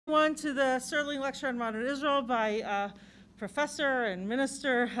One to the Serling Lecture on Modern Israel by Professor and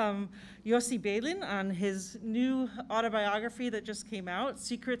Minister Yossi Beilin on his new autobiography that just came out,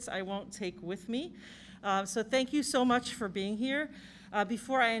 Secrets I Won't Take With Me. So thank you so much for being here.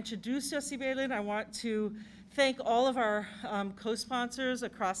 Before I introduce Yossi Beilin, I want to thank all of our co-sponsors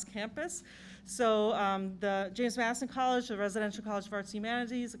across campus. So the James Madison College, the Residential College of Arts and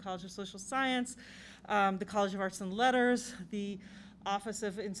Humanities, the College of Social Science, the College of Arts and Letters, the Office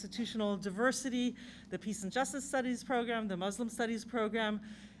of Institutional Diversity, the Peace and Justice Studies Program, the Muslim Studies Program,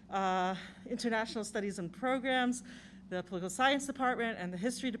 International Studies and Programs, the Political Science Department, and the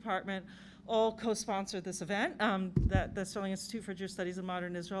History Department all co-sponsored this event that the Serling Institute for Jewish Studies in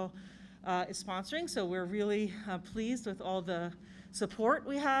Modern Israel is sponsoring. So we're really pleased with all the support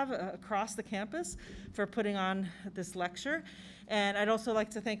we have across the campus for putting on this lecture. And I'd also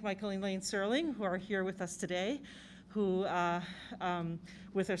like to thank Michael and Elaine Serling, who are here with us today, who,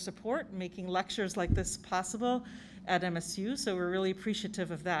 with their support, making lectures like this possible at MSU. So we're really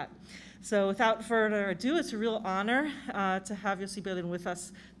appreciative of that. So without further ado, it's a real honor to have Yossi Beilin with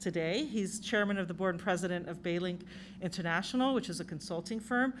us today. He's chairman of the board and president of Beilin International, which is a consulting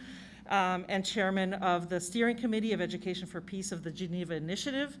firm, and chairman of the steering committee of Education for Peace of the Geneva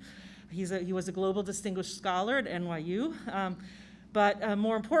Initiative. He was a global distinguished scholar at NYU. But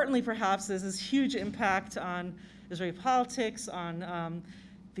more importantly, perhaps, is his huge impact on Israeli politics, on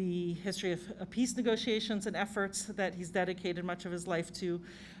the history of peace negotiations and efforts that he's dedicated much of his life to.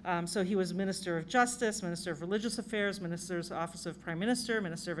 So he was Minister of Justice, Minister of Religious Affairs, Minister's Office of Prime Minister,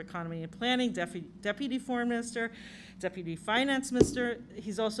 Minister of Economy and Planning, Deputy Foreign Minister, Deputy Finance Minister.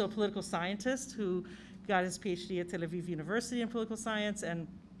 He's also a political scientist who got his PhD at Tel Aviv University in political science and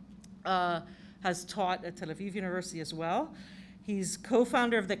has taught at Tel Aviv University as well. He's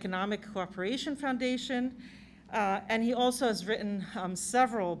co-founder of the Economic Cooperation Foundation, and he also has written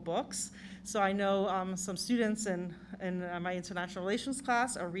several books. So I know some students in my international relations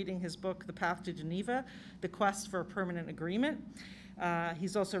class are reading his book, The Path to Geneva, The Quest for a Permanent Agreement.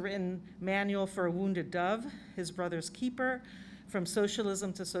 He's also written Manual for a Wounded Dove, His Brother's Keeper, From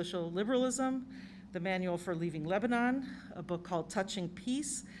Socialism to Social Liberalism, The Manual for Leaving Lebanon, a book called Touching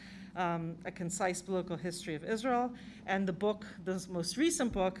Peace, A Concise Political History of Israel, and the book, the most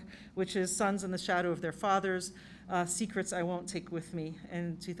recent book, which is Sons in the Shadow of Their Fathers, Secrets I Won't Take With Me,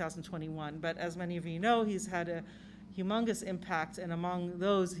 in 2021. But as many of you know, he's had a humongous impact, and among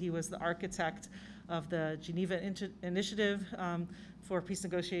those, he was the architect of the Geneva Initiative for peace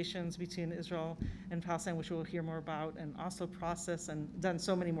negotiations between Israel and Palestine, which we'll hear more about, and Oslo process, and done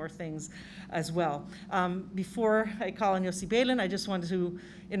so many more things as well. Before I call on Yossi Beilin, I just wanted to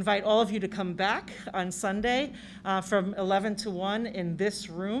invite all of you to come back on Sunday from 11 to 1 in this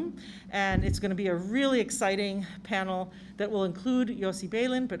room. And it's going to be a really exciting panel that will include Yossi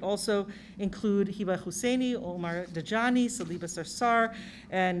Beilin, but also include Hiba Husseini, Omar Dajani, Saliba Sarsar,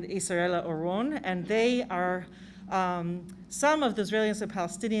 and Israela Oron. And they are some of the Israelis and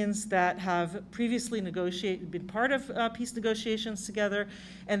Palestinians that have previously been part of peace negotiations together,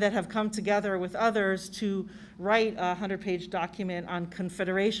 and that have come together with others to write a 100-page document on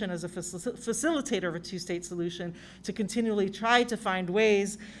confederation as a facilitator of a two-state solution, to continually try to find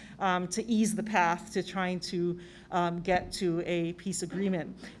ways to ease the path to trying to get to a peace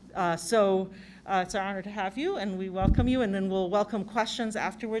agreement. It's an honor to have you, and we welcome you, and then we'll welcome questions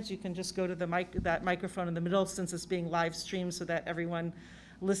afterwards. You can just go to that microphone in the middle, since it's being live streamed, so that everyone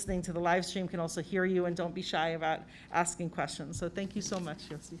listening to the live stream can also hear you, and don't be shy about asking questions. So thank you so much,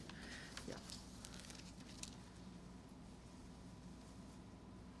 Yossi. Yeah.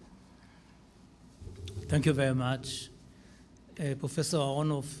 Thank you very much. Professor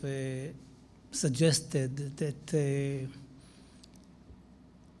Aronov suggested that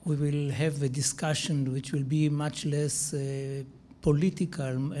we will have a discussion which will be much less political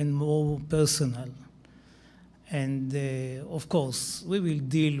and more personal. And of course, we will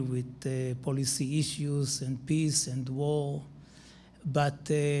deal with policy issues and peace and war,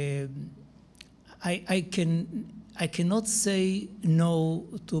 but I cannot say no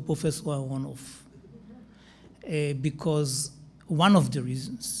to Professor Aronov because one of the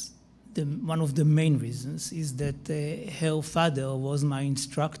reasons, one of the main reasons, is that her father was my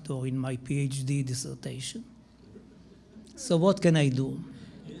instructor in my PhD dissertation. So what can I do?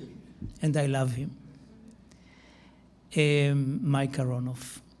 And I love him. Mike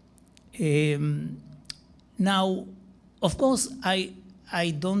Aronov. Now, of course, I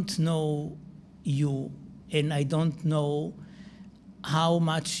don't know you, and I don't know how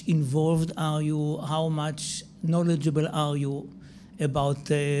much involved are you, how much knowledgeable are you about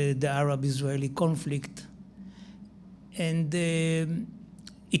the Arab-Israeli conflict. And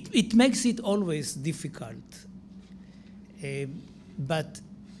it makes it always difficult. But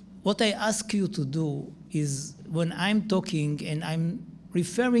what I ask you to do is, when I'm talking and I'm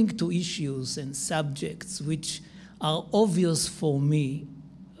referring to issues and subjects which are obvious for me,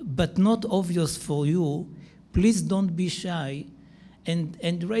 but not obvious for you, please don't be shy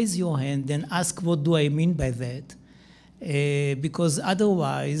and raise your hand and ask, what do I mean by that? Because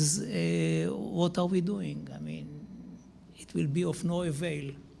otherwise, what are we doing? I mean, it will be of no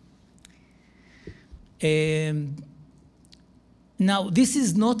avail. Now, this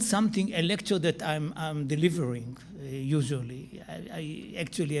is not a lecture that I'm delivering usually.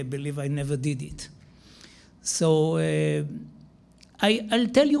 I believe I never did it. So I'll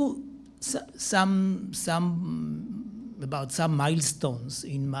tell you about some milestones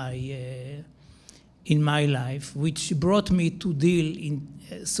in my life, which brought me to deal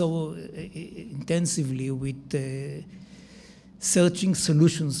so intensively with searching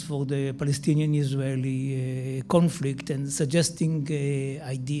solutions for the Palestinian-Israeli conflict and suggesting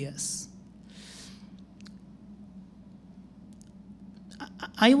ideas.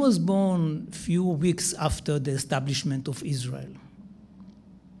 I was born a few weeks after the establishment of Israel.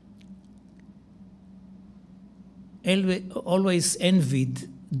 Always envied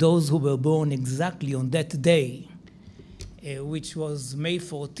those who were born exactly on that day, which was May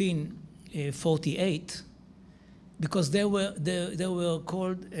 14, 48, because they were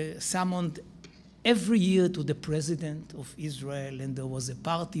called, summoned every year to the president of Israel, and there was a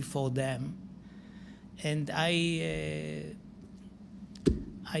party for them. And I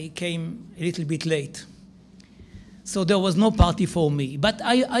came a little bit late. So there was no party for me. But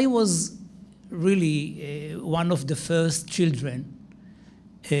I was really one of the first children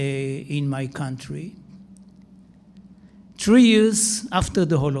in my country. 3 years after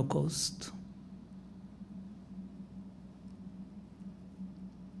the Holocaust.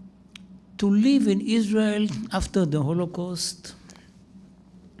 To live in Israel after the Holocaust,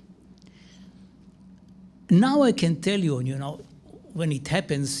 now I can tell you, when it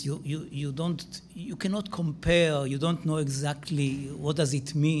happens, you cannot compare, you don't know exactly what does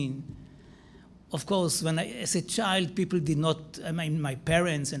it mean. Of course, as a child, people did not, my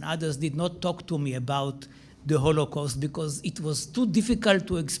parents and others did not talk to me about the Holocaust because it was too difficult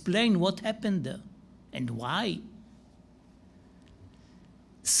to explain what happened there and why.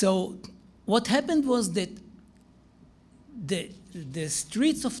 So what happened was that the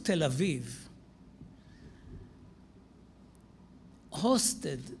streets of Tel Aviv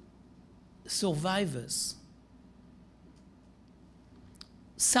hosted survivors.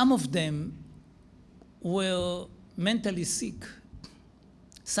 Some of them were mentally sick.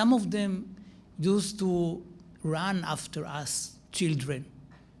 Some of them used to run after us, children.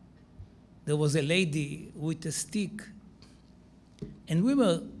 There was a lady with a stick, and we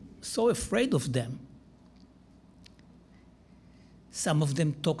were so afraid of them. Some of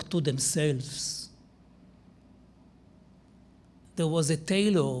them talked to themselves. There was a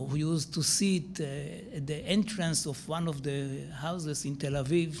tailor who used to sit at the entrance of one of the houses in Tel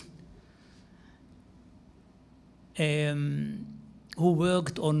Aviv, who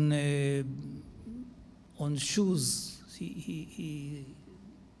worked on shoes.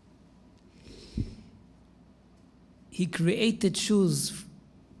 He created shoes.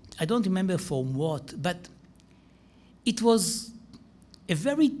 I don't remember from what, but it was a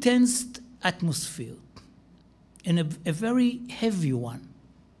very tense atmosphere and a very heavy one,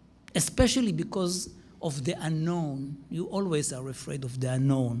 especially because of the unknown. You always are afraid of the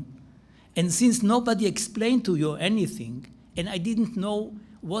unknown. And since nobody explained to you anything, and I didn't know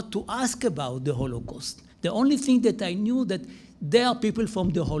what to ask about the Holocaust, the only thing that I knew that there are people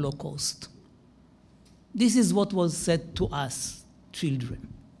from the Holocaust. This is what was said to us, children.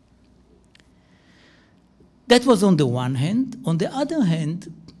 That was on the one hand. On the other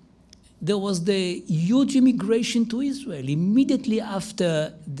hand, there was the huge immigration to Israel. Immediately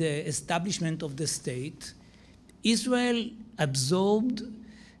after the establishment of the state, Israel absorbed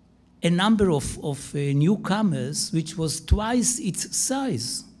a number of newcomers, which was twice its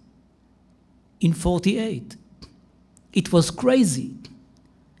size in 48. It was crazy.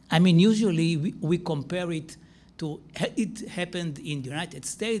 I mean, usually we compare it to, it happened in the United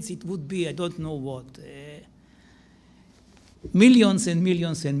States, it would be, I don't know what, millions and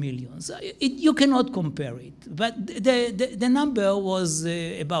millions and millions. You cannot compare it. But the number was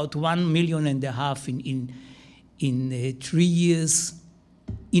about 1.5 million in 3 years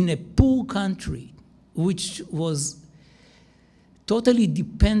in a poor country, which was totally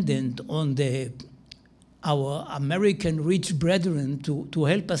dependent on our American rich brethren to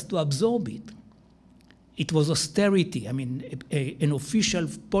help us to absorb it. it was austerity, I mean, an official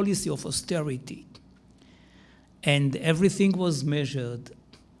policy of austerity. And everything was measured.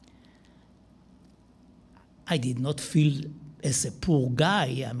 I did not feel as a poor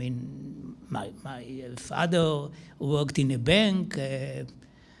guy. I mean, my father worked in a bank.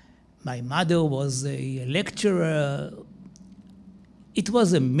 My mother was a lecturer. It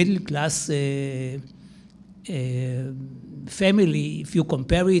was a middle-class family. If you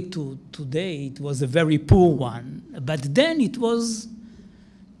compare it to today, it was a very poor one. But then it was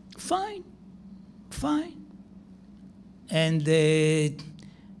fine, fine. And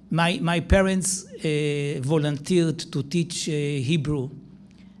my parents volunteered to teach Hebrew,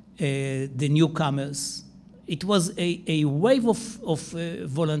 the newcomers. It was a wave of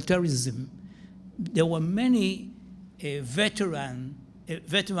volunteerism. There were many veteran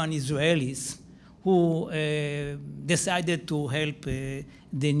Israelis who decided to help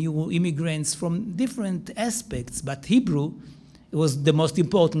the new immigrants from different aspects, but Hebrew was the most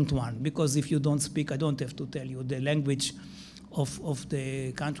important one, because if you don't speak, I don't have to tell you, the language of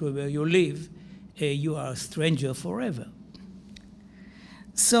the country where you live, you are a stranger forever.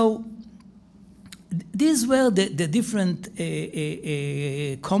 So these were the different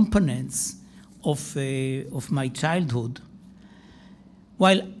components of my childhood.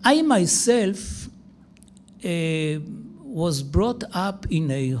 While I myself was brought up in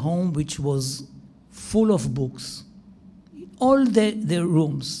a home which was full of books. All the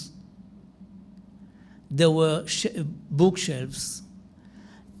rooms, there were bookshelves.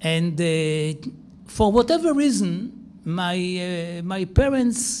 And for whatever reason, my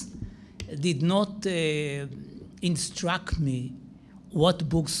parents did not instruct me what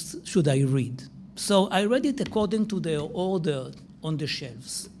books should I read. So I read it according to their order on the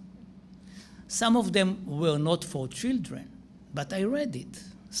shelves. Some of them were not for children, but I read it,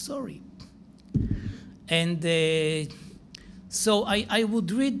 sorry. And so I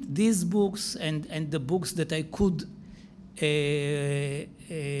would read these books and the books that I could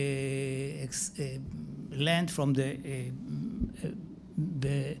learn from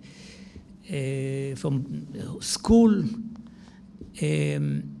from school.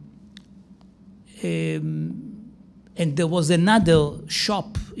 And there was another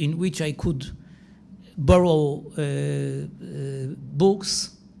shop in which I could borrow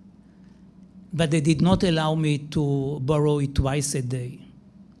books, but they did not allow me to borrow it twice a day.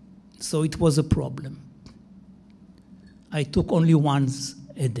 So it was a problem. I took only once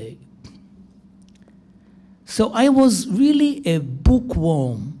a day. So I was really a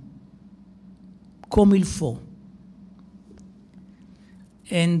bookworm, comme il faut.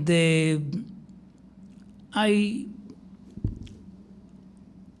 And I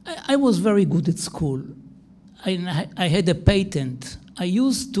was very good at school. I had a patent. I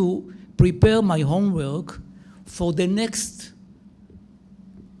used to prepare my homework for the next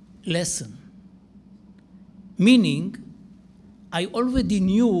lesson. Meaning, I already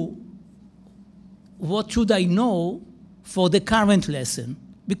knew what should I know for the current lesson,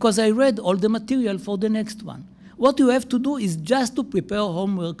 because I read all the material for the next one. What you have to do is just to prepare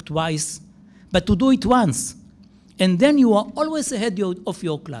homework twice, but to do it once. And then you are always ahead of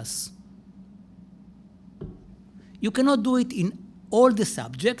your class. You cannot do it in all the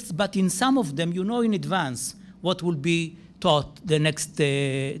subjects, but in some of them, you know in advance what will be taught the next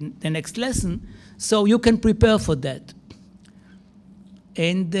lesson, so you can prepare for that.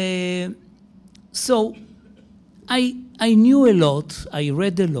 And so I knew a lot, I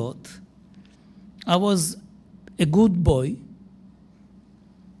read a lot. I was a good boy.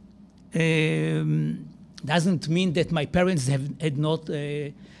 Doesn't mean that my parents had not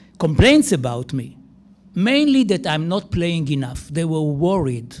complaints about me. Mainly that I'm not playing enough. They were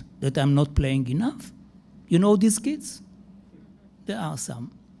worried that I'm not playing enough. You know these kids? There are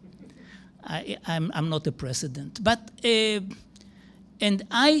some. I'm not a president. But, and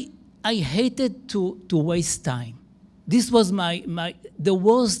I hated to waste time. This was the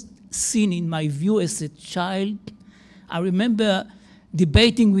worst sin in my view as a child. I remember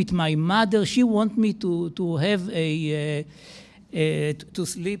debating with my mother. She wanted me to have to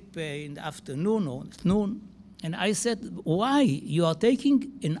sleep in the afternoon or noon. And I said, why? You are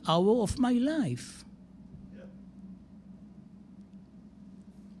taking an hour of my life. Yeah.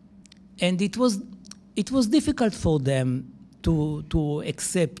 And it was difficult for them to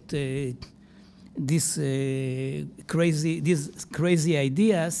accept these crazy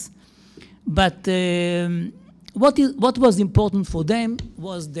ideas. But what was important for them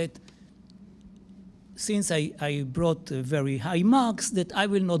was that since I brought very high marks, that I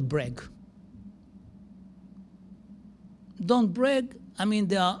will not brag. Don't brag, I mean,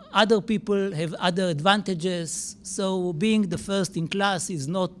 there are other people have other advantages, so being the first in class is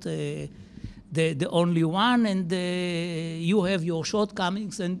not the only one, and you have your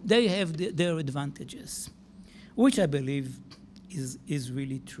shortcomings, and they have their advantages, which I believe is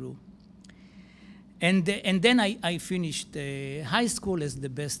really true. And then I finished high school as the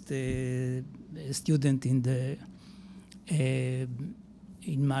best student in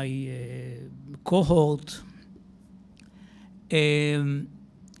my cohort,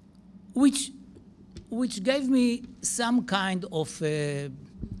 which gave me some kind of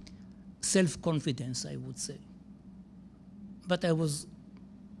self-confidence, I would say. But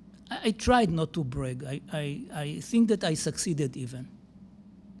I tried not to brag. I think that I succeeded even.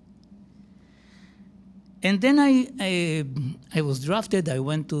 And then I was drafted. I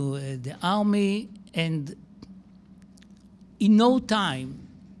went to the army, and in no time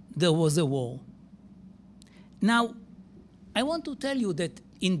there was a war. Now, I want to tell you that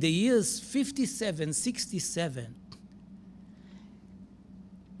in the years 57, 67,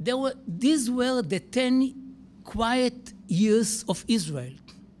 these were the 10 quiet years of Israel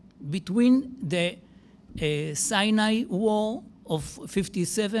between the Sinai War of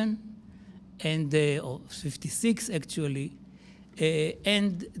 57 and or 56 actually,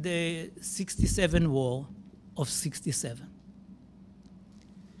 and the 67 war of 67.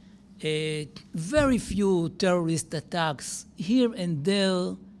 Very few terrorist attacks here and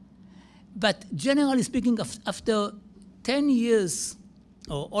there, but generally speaking, after 10 years,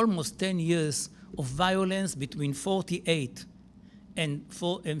 or almost 10 years of violence between 48 and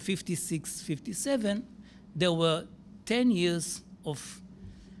 56, 57, there were 10 years of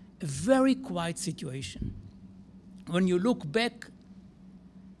a very quiet situation. When you look back,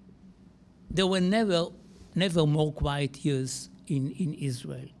 there were never more quiet years in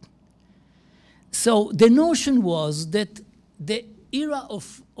Israel. So the notion was that the era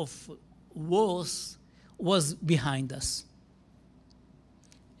of wars was behind us.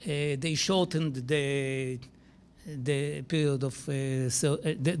 They shortened the period of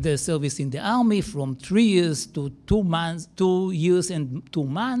the service in the army from 3 years to 2 months, 2 years and 2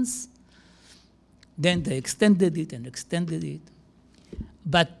 months. Then they extended it and extended it.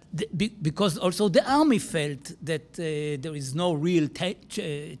 But because also the army felt that there is no real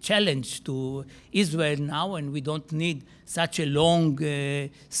challenge to Israel now, and we don't need such a long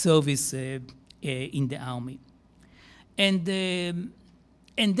service in the army. And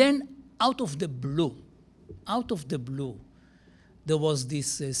then out of the blue, there was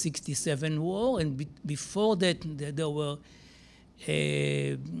this 67 war, and before that there were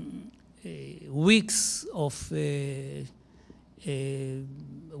weeks of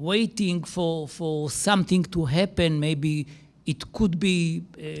waiting for something to happen. Maybe it could be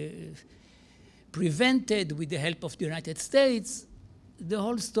prevented with the help of the United States. The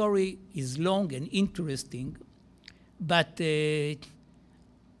whole story is long and interesting, but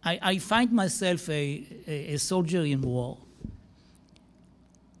I find myself a soldier in war.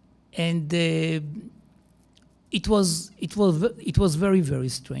 And it was very, very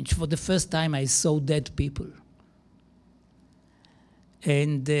strange. For the first time, I saw dead people.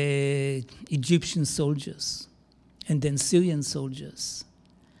 And Egyptian soldiers, and then Syrian soldiers.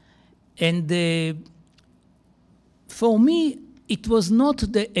 And for me, it was not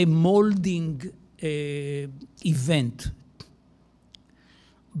a molding event,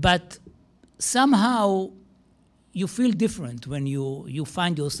 but somehow you feel different when you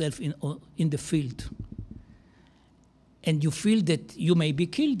find yourself in the field. And you feel that you may be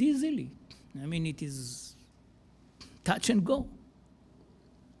killed easily. I mean, it is touch and go.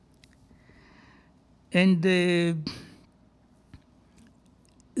 And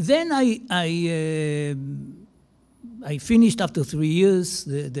then I finished after 3 years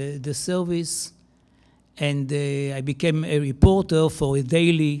the service, and I became a reporter for a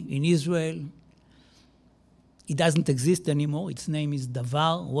daily in Israel. It doesn't exist anymore. Its name is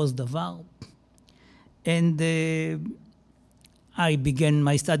was Davar. And I began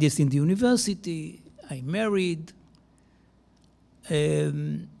my studies in the university. I married.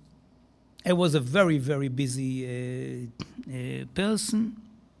 I was a very, very busy person.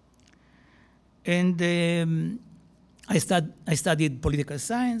 And I studied political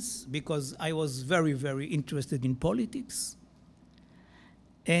science because I was very, very interested in politics.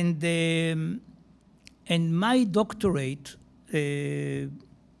 And my doctorate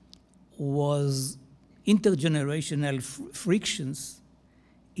was intergenerational frictions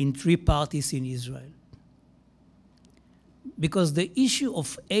in 3 parties in Israel. Because the issue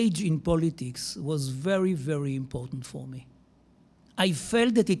of age in politics was very, very important for me. I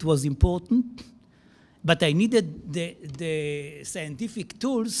felt that it was important, but I needed the scientific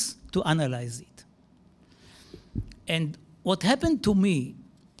tools to analyze it. And what happened to me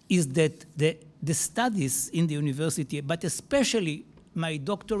is that the studies in the university, but especially my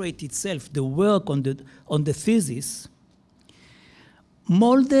doctorate itself, the work on the thesis,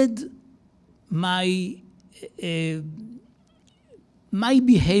 molded my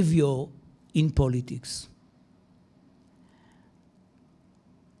behavior in politics.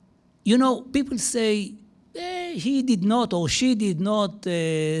 You know, people say, he did not or she did not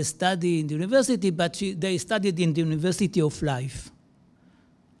study in the university, but they studied in the University of Life.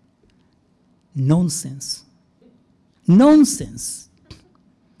 Nonsense. Nonsense.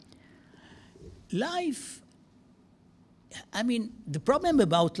 Life, I mean, the problem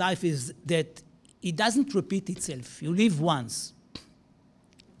about life is that it doesn't repeat itself. You live once.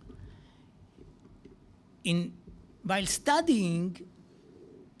 While studying,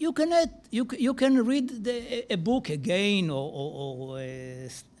 you can read a book again or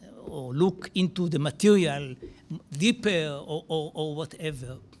look into the material deeper or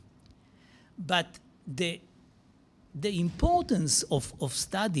whatever. But the importance of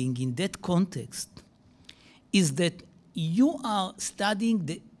studying in that context is that you are studying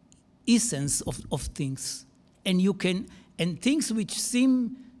the essence of things, and things which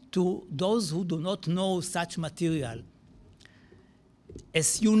seem to those who do not know such material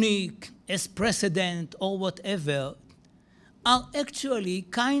as unique, as precedent, or whatever, are actually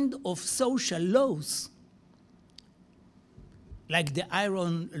kind of social laws, like the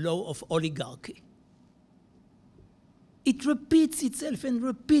iron law of oligarchy. It repeats itself and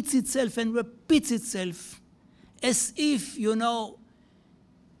repeats itself and repeats itself, as if, you know,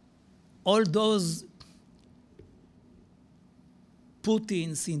 all those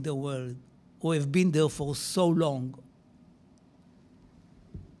Putins in the world who have been there for so long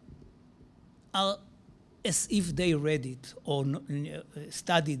are as if they read it or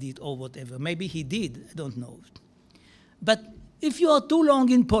studied it or whatever. Maybe he did, I don't know. But if you are too long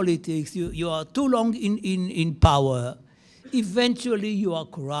in politics, you are too long in power, eventually you are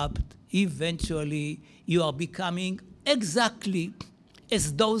corrupt, eventually you are becoming exactly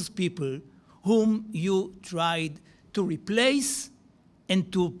as those people whom you tried to replace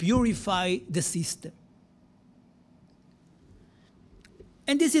and to purify the system.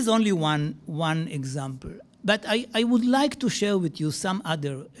 And this is only one example, but I would like to share with you some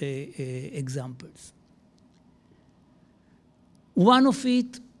other examples. One of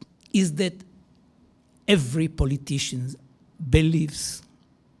it is that every politician believes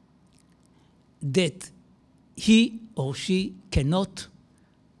that he or she cannot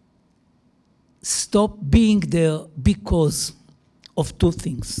stop being there because of two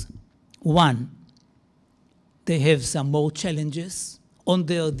things. One, they have some more challenges on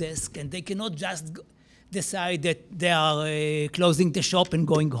their desk, and they cannot just decide that they are closing the shop and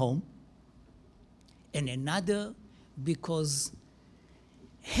going home. And another, because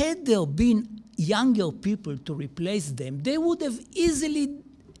had there been younger people to replace them, they would have easily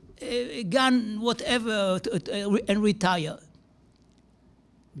gone whatever and retired.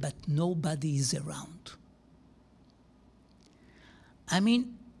 But nobody is around. I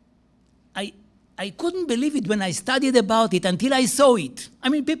mean, I couldn't believe it when I studied about it until I saw it. I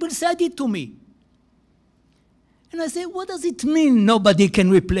mean, people said it to me. And I said, what does it mean nobody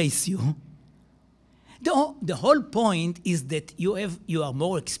can replace you? The whole point is that you are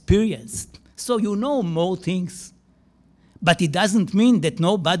more experienced, so you know more things. But it doesn't mean that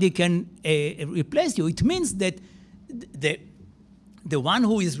nobody can replace you. It means that the one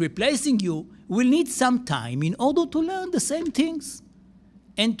who is replacing you will need some time in order to learn the same things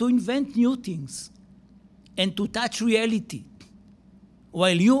and to invent new things and to touch reality,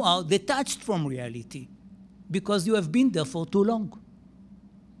 while you are detached from reality because you have been there for too long.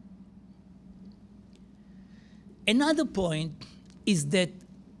 Another point is that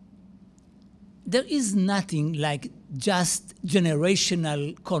there is nothing like just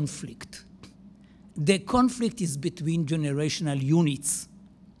generational conflict. The conflict is between generational units.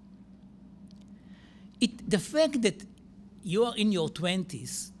 The fact that you are in your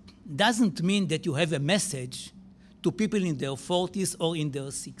 20s doesn't mean that you have a message to people in their 40s or in their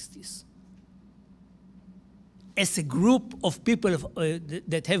 60s. As a group of people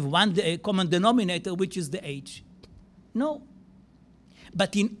that have one common denominator, which is the age. No.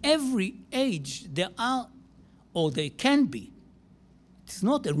 But in every age, there are, or there can be, it's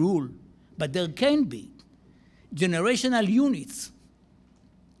not a rule, but there can be generational units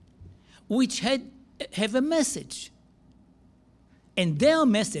which have a message. And their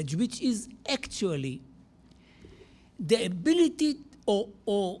message, which is actually the ability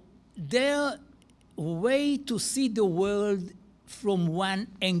or their way to see the world from one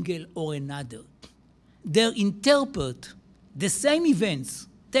angle or another. They interpret the same events.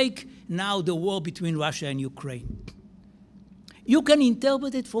 Take now the war between Russia and Ukraine. You can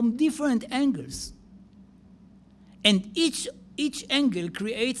interpret it from different angles. And each angle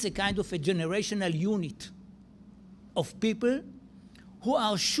creates a kind of a generational unit of people who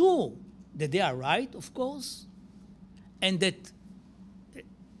are sure that they are right, of course, and that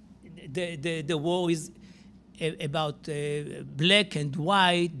the war is about black and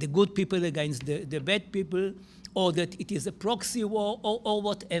white, the good people against the bad people, or that it is a proxy war, or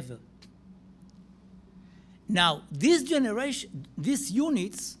whatever. Now, these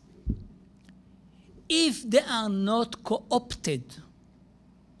units, if they are not co-opted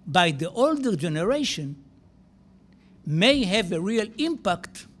by the older generation, may have a real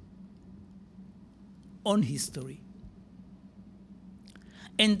impact on history.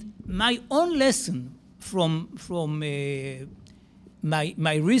 And my own lesson from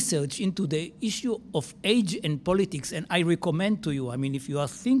my research into the issue of age and politics, and I recommend to you, I mean, if you are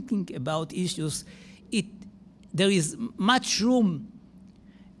thinking about issues, there is much room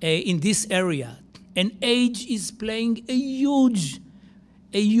in this area, and age is playing a huge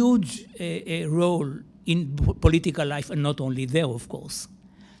role in political life, and not only there, of course.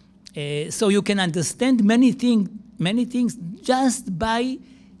 So you can understand many things just by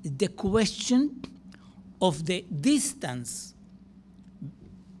the question of the distance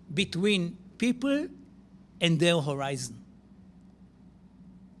between people and their horizon.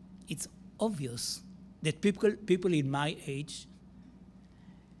 It's obvious that people in my age,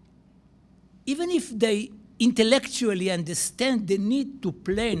 even if they intellectually understand the need to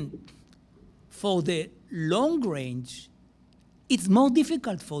plan for the long range, it's more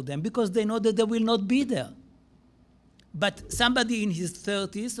difficult for them because they know that they will not be there. But somebody in his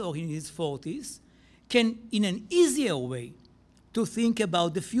 30s or in his 40s can, in an easier way, to think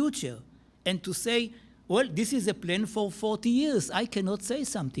about the future and to say, well, this is a plan for 40 years. I cannot say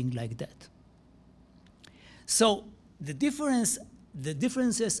something like that. So the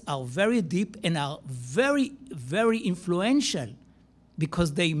differences are very deep and are very, very influential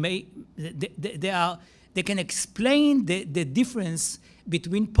because they can explain the difference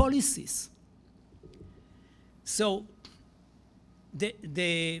between policies. So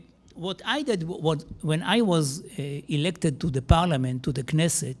what I did when I was elected to the parliament, to the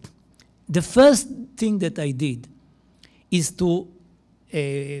Knesset, the first thing that I did is to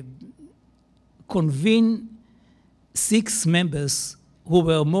convene 6 members who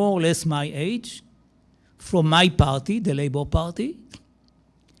were more or less my age from my party, the Labour Party,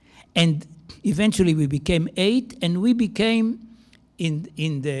 and eventually we became 8, and we became,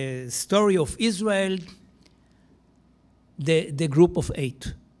 in the story of Israel, the group of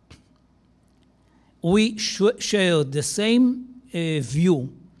 8. We shared the same view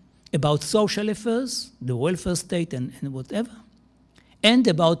about social affairs, the welfare state and whatever, and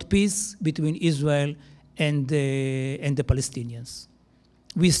about peace between Israel and the Palestinians.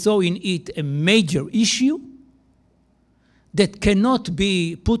 We saw in it a major issue that cannot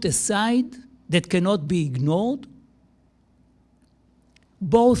be put aside, that cannot be ignored,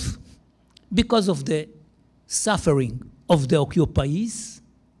 both because of the suffering of the occupiers,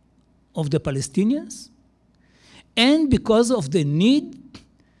 of the Palestinians, and because of the need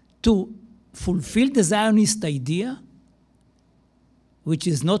to fulfill the Zionist idea, which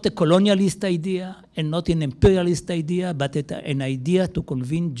is not a colonialist idea and not an imperialist idea, but an idea to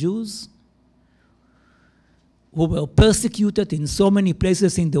convince Jews who were persecuted in so many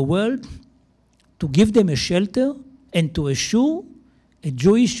places in the world, to give them a shelter and to assure a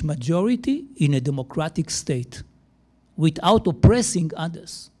Jewish majority in a democratic state without oppressing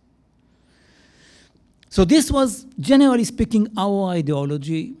others. So this was, generally speaking, our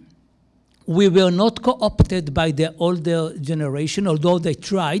ideology. We were not co-opted by the older generation, although they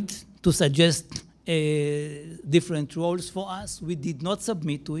tried to suggest different roles for us. We did not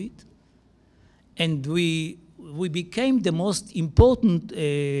submit to it. And we became the most important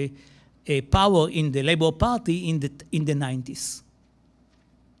power in the Labour Party in the 90s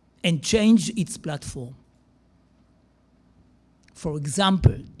and changed its platform. For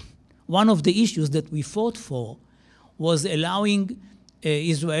example, one of the issues that we fought for was allowing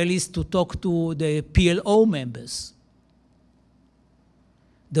Israelis to talk to the PLO members.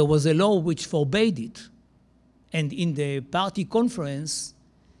 There was a law which forbade it. And in the party conference,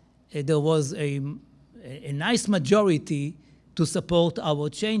 there was a nice majority to support our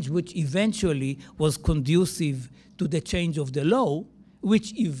change, which eventually was conducive to the change of the law,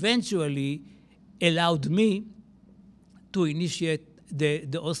 which eventually allowed me to initiate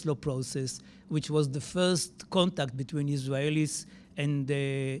the Oslo process, which was the first contact between Israelis and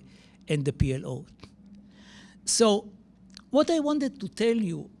the PLO. So what I wanted to tell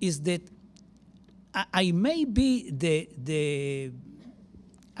you is that I may be the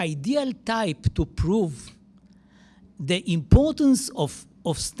ideal type to prove the importance of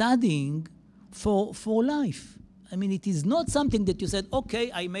studying for life. I mean, it is not something that you said,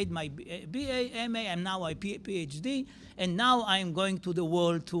 okay, I made my BA, MA, and now I PhD, and now I'm going to the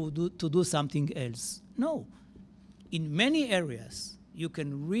world to do something else. No. In many areas, you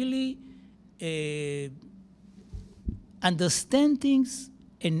can really understand things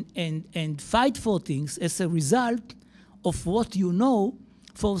and fight for things as a result of what you know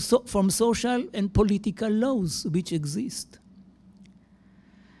from social and political laws which exist.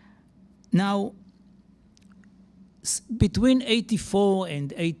 Now, between 84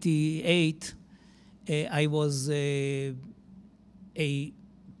 and 88, I was a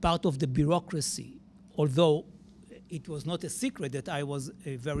part of the bureaucracy, although it was not a secret that I was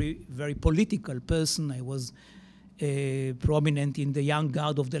a very, very political person. I was prominent in the young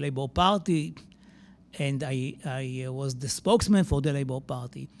guard of the Labour Party, and I was the spokesman for the Labour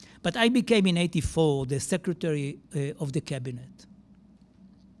Party. But I became in 84 the secretary of the cabinet.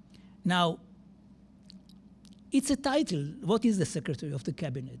 Now, it's a title. What is the secretary of the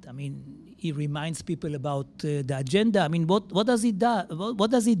cabinet? I mean, he reminds people about the agenda. I mean, what does he do?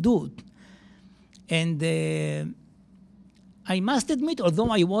 What does he do? And I must admit, although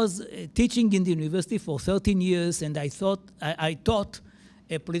I was teaching in the university for 13 years and I taught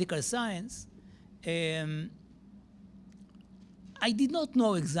political science, I did not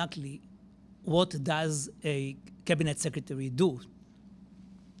know exactly what does a cabinet secretary do.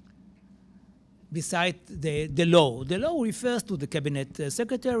 Besides the law. The law refers to the cabinet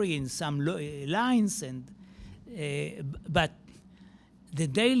secretary in some lines, but the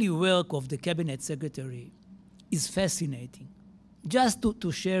daily work of the cabinet secretary is fascinating. Just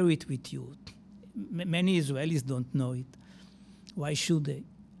to share it with you. Many Israelis don't know it. Why should they?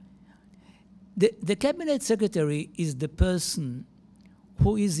 The cabinet secretary is the person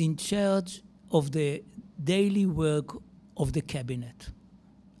who is in charge of the daily work of the cabinet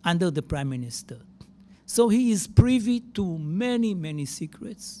under the prime minister. So he is privy to many, many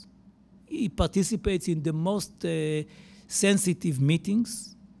secrets. He participates in the most sensitive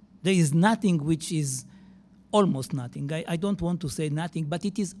meetings. There is nothing which is almost nothing. I don't want to say nothing, but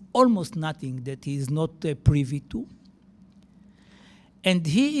it is almost nothing that he is not privy to. And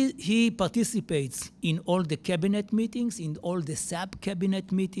he participates in all the cabinet meetings, in all the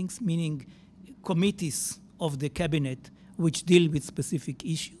sub-cabinet meetings, meaning committees of the cabinet which deal with specific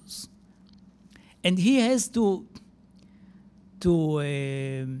issues. And he has to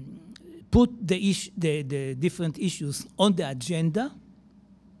put the different issues on the agenda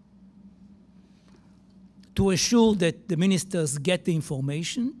to assure that the ministers get the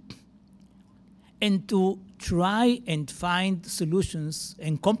information and to try and find solutions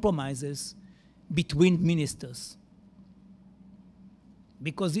and compromises between ministers.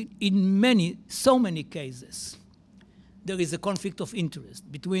 Because in so many cases, there is a conflict of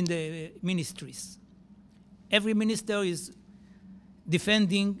interest between the ministries. Every minister is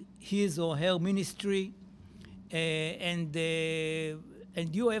defending his or her ministry, and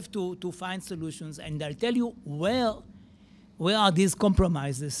you have to find solutions. And I'll tell you where are these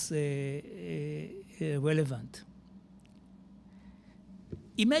compromises relevant.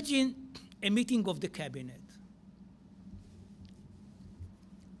 Imagine a meeting of the cabinet.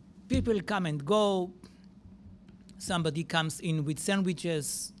 People come and go. Somebody comes in with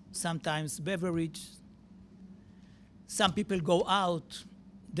sandwiches, sometimes beverage. Some people go out.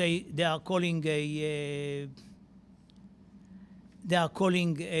 They are calling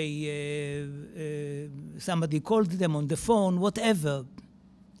somebody called them on the phone, whatever.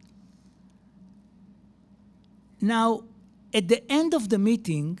 Now, at the end of the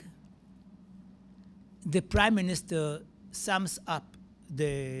meeting, the prime minister sums up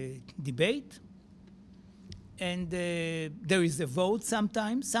the debate, and there is a vote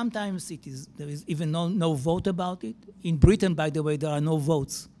sometimes. Sometimes there is even no vote about it. In Britain, by the way, there are no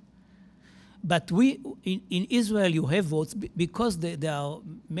votes. But in Israel, you have votes because there are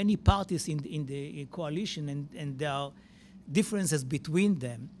many parties in the coalition, and there are differences between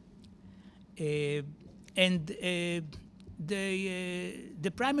them. The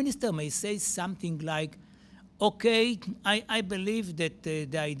prime minister may say something like, okay, I believe that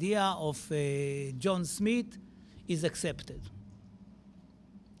the idea of John Smith is accepted.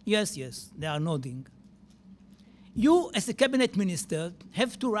 Yes, they are nodding. You, as a cabinet minister,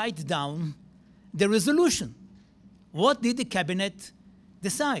 have to write down the resolution. What did the cabinet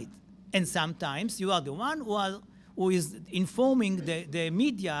decide. And sometimes you are the one who is informing the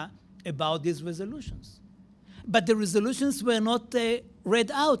media about these resolutions. But the resolutions were not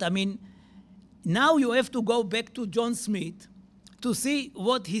read out. I mean, now you have to go back to John Smith to see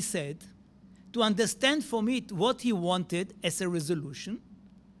what he said, to understand from it what he wanted as a resolution,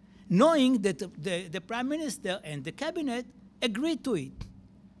 knowing that the Prime Minister and the Cabinet agreed to it.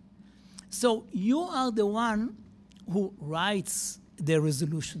 So you are the one who writes the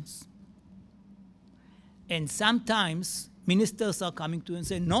resolutions. And sometimes ministers are coming to you and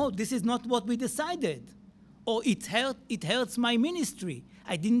say, no, this is not what we decided. Or it hurts my ministry.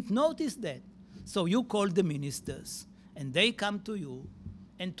 I didn't notice that. So you call the ministers, and they come to you,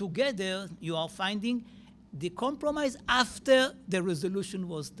 and together you are finding the compromise after the resolution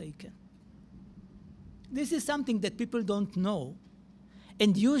was taken. This is something that people don't know.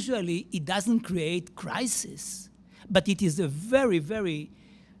 And usually it doesn't create crisis, but it is a very, very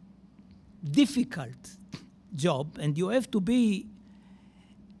difficult job, and you have to be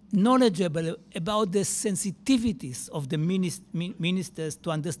knowledgeable about the sensitivities of the ministers to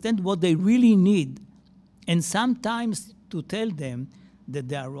understand what they really need, and sometimes to tell them that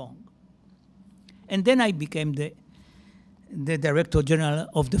they are wrong. And then I became the Director General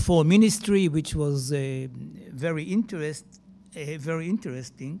of the Foreign Ministry, which was very interesting.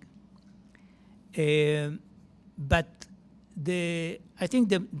 But I think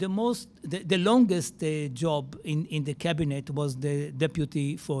the longest job in the cabinet was the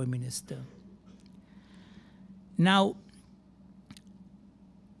Deputy Foreign Minister. Now,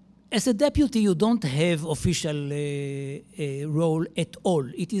 as a deputy, you don't have official role at all.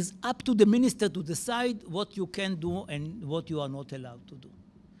 It is up to the minister to decide what you can do and what you are not allowed to do.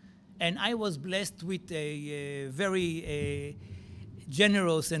 And I was blessed with a very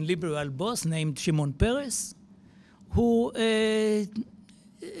generous and liberal boss named Shimon Peres, who told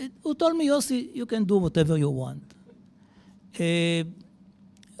me, Yossi, you can do whatever you want. We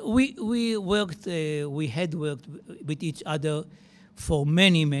had worked with each other for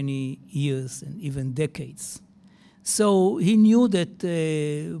many, many years and even decades. So he knew that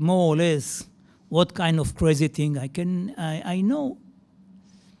more or less what kind of crazy thing I know.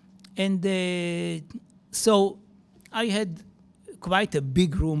 And so I had quite a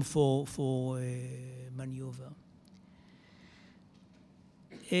big room for maneuver.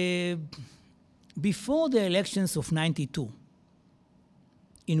 Before the elections of '92,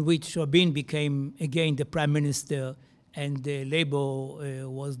 in which Rabin became again the prime minister and Labour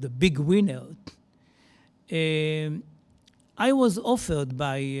was the big winner, I was offered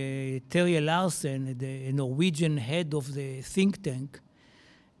by Terje Larsen, the Norwegian head of the think tank,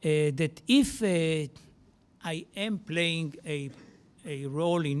 that if I am playing a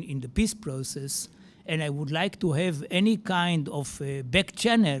role in the peace process, and I would like to have any kind of back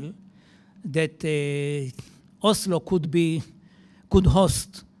channel, that Oslo could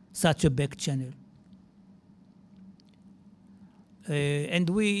host such a back channel. And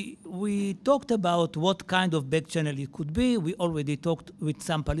we talked about what kind of back channel it could be. We already talked with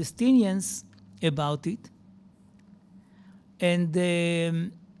some Palestinians about it. And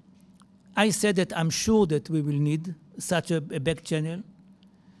I said that I'm sure that we will need such a back channel.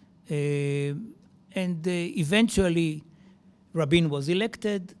 And eventually, Rabin was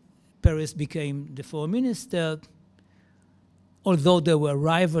elected. Peres became the foreign minister, although they were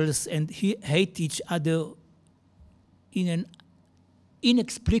rivals and hate each other in an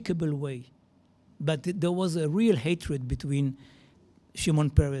inexplicable way. But there was a real hatred between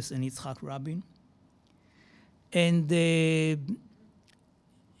Shimon Peres and Yitzhak Rabin. And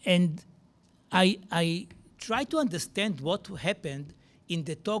I tried to understand what happened in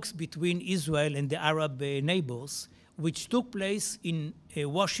the talks between Israel and the Arab neighbors, which took place in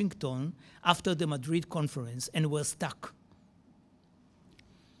Washington after the Madrid conference and were stuck.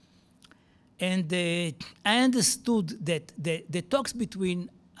 And I understood that the talks between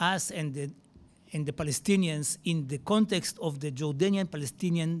us and the Palestinians in the context of the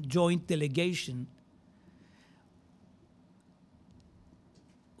Jordanian-Palestinian joint delegation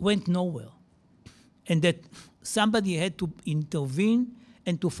went nowhere. And that somebody had to intervene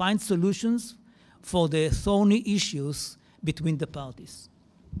and to find solutions for the thorny issues between the parties.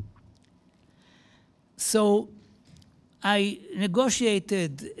 So I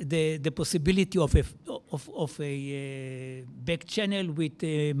negotiated the possibility of a back channel with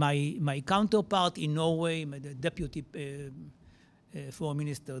my counterpart in Norway, the deputy foreign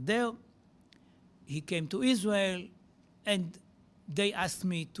minister there. He came to Israel, and they asked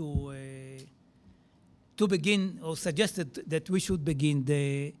me to begin, or suggested that we should begin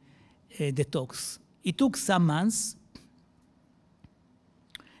the talks. It took some months,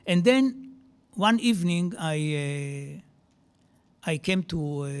 And then one evening, I came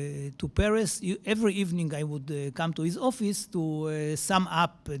to Paris. Every evening, I would come to his office to sum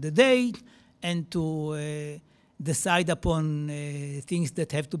up the day and to decide upon things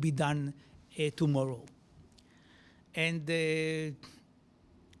that have to be done tomorrow. And the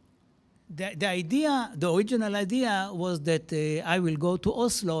idea, the original idea was that I will go to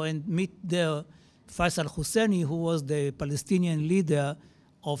Oslo and meet there Faisal Husseini, who was the Palestinian leader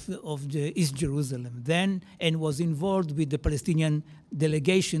of the East Jerusalem then, and was involved with the Palestinian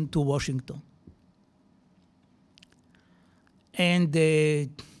delegation to Washington. And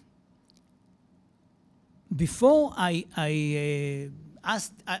before I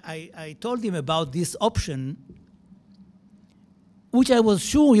told him about this option, which I was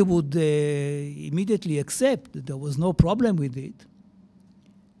sure he would immediately accept. There was no problem with it.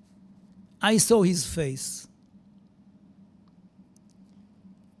 I saw his face.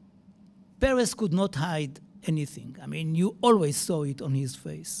 Peres could not hide anything. I mean, you always saw it on his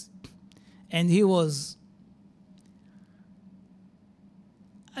face. And he was,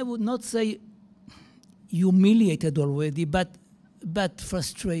 I would not say humiliated already, but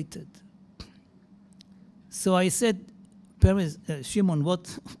frustrated. So I said, Peres, Shimon,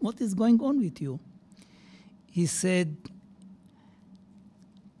 what is going on with you? He said,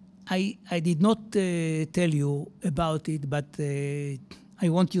 I did not tell you about it, but I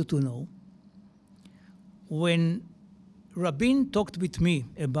want you to know. When Rabin talked with me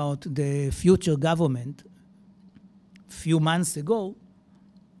about the future government a few months ago,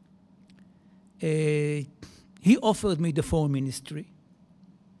 he offered me the foreign ministry.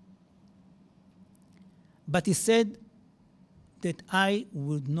 But he said that I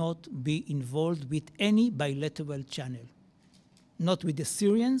would not be involved with any bilateral channel. Not with the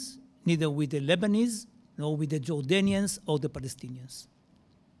Syrians, neither with the Lebanese, nor with the Jordanians or the Palestinians.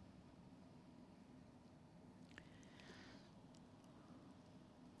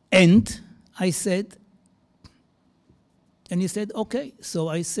 And I said, and he said, okay. So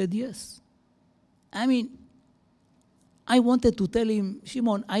I said yes. I mean, I wanted to tell him,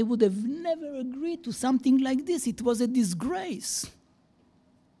 Shimon, I would have never agreed to something like this. It was a disgrace.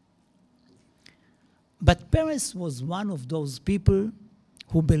 But Peres was one of those people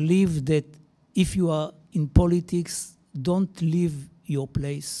who believed that if you are in politics, don't leave your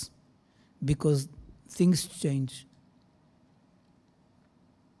place because things change.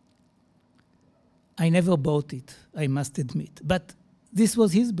 I never bought it, I must admit. But this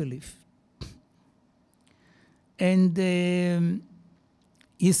was his belief. And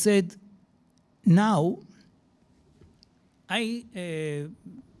he said, now, I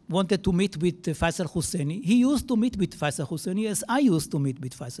wanted to meet with Faisal Husseini. He used to meet with Faisal Husseini as I used to meet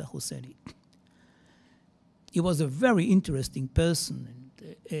with Faisal Husseini. He was a very interesting person, and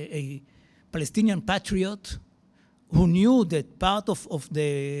a Palestinian patriot who knew that part of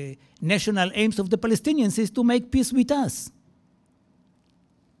the national aims of the Palestinians is to make peace with us.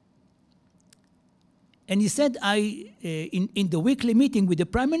 And he said, in the weekly meeting with the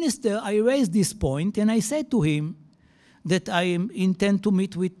Prime Minister, I raised this point, and I said to him that I intend to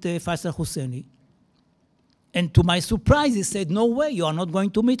meet with Faisal Husseini. And to my surprise, he said, no way, you are not going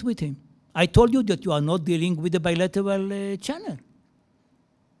to meet with him. I told you that you are not dealing with the bilateral channel.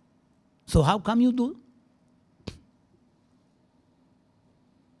 So how come you do?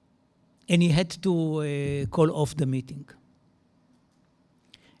 And he had to call off the meeting.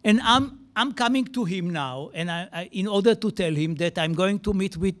 And I'm coming to him now, and in order to tell him that I'm going to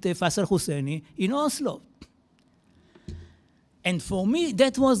meet with Faisal Husseini in Oslo. And for me,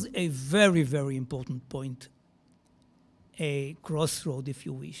 that was a very, very important point, a crossroad, if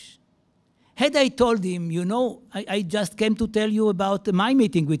you wish. Had I told him, you know, I just came to tell you about my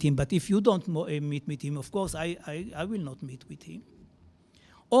meeting with him, but if you don't meet with him, of course, I will not meet with him.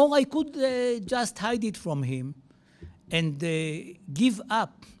 Or I could just hide it from him and give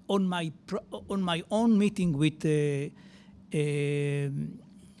up on my own meeting with Faisal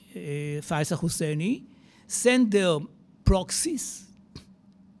Husseini, send their proxies,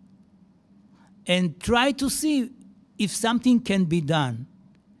 and try to see if something can be done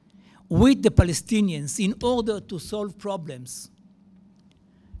with the Palestinians in order to solve problems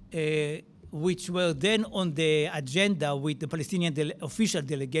which were then on the agenda with the Palestinian official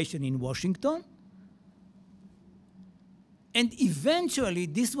delegation in Washington. And eventually,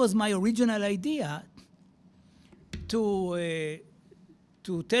 this was my original idea, to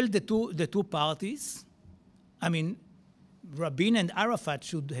tell the two parties, I mean, Rabin and Arafat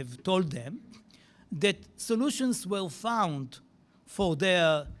should have told them that solutions were found for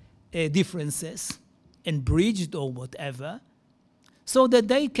their differences and bridged or whatever, so that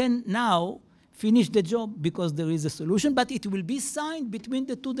they can now finish the job because there is a solution, but it will be signed between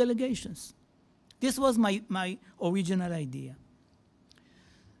the two delegations. This was my original idea.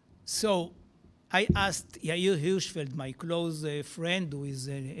 So I asked Yair Hirschfeld, my close friend, who is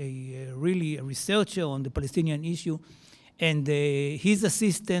really a researcher on the Palestinian issue, and his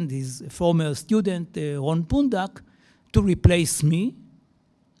assistant, his former student, Ron Pundak, to replace me.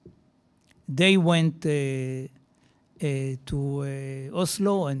 They went to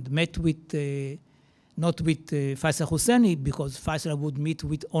Oslo and met with, not with Faisal Husseini, because Faisal would meet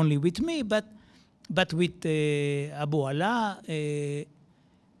only with me, but with Abu Ala, who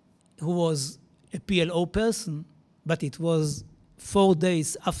was a PLO person, but it was 4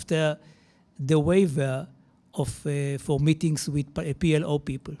 days after the waiver for meetings with PLO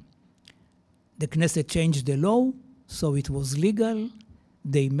people. The Knesset changed the law, so it was legal.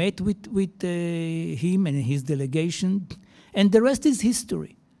 They met with him and his delegation, and the rest is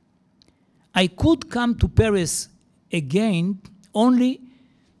history. I could come to Paris again, only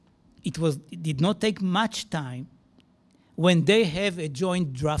it did not take much time when they have a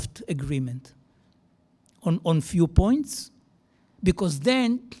joint draft agreement on few points, because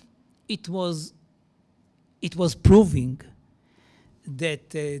then it was proving that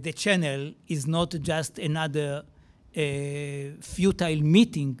the channel is not just another futile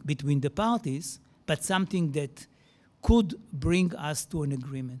meeting between the parties, but something that could bring us to an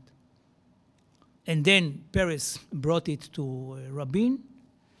agreement. And then Peres brought it to Rabin.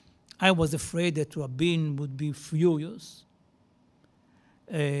 I was afraid that Rabin would be furious.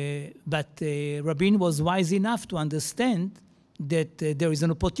 But Rabin was wise enough to understand that there is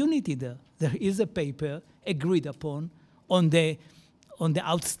an opportunity there. There is a paper agreed upon on the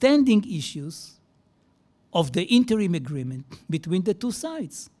outstanding issues of the interim agreement between the two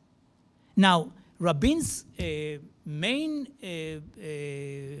sides. Now, Rabin's main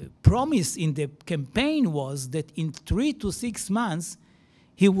promise in the campaign was that in 3 to 6 months,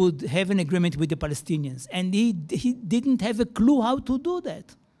 he would have an agreement with the Palestinians. And he didn't have a clue how to do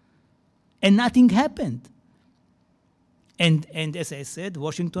that. And nothing happened. And as I said,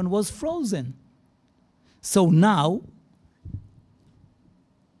 Washington was frozen. So now,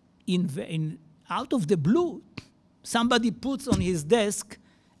 out of the blue, somebody puts on his desk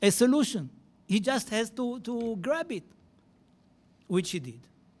a solution. He just has to grab it, which he did,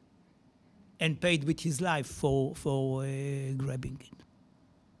 and paid with his life for grabbing it.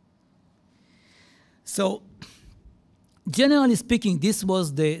 So, generally speaking, this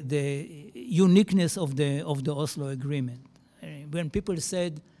was the uniqueness of the Oslo Agreement. When people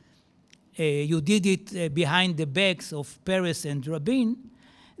said you did it behind the backs of Peres and Rabin,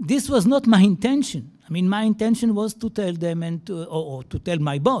 this was not my intention. I mean, my intention was to tell them or to tell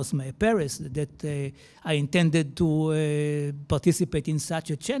my boss, my Peres, that I intended to participate in such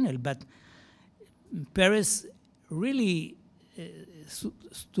a channel. But Peres really,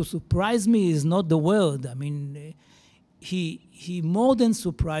 to surprise me is not the word. I mean, he more than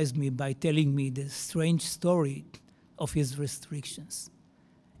surprised me by telling me the strange story of his restrictions.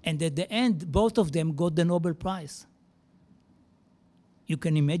 And at the end, both of them got the Nobel Prize. You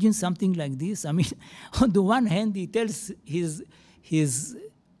can imagine something like this? I mean, on the one hand, he tells his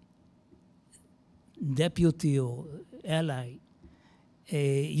deputy or ally,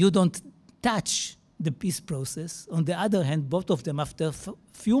 you don't touch the peace process. On the other hand, both of them, after a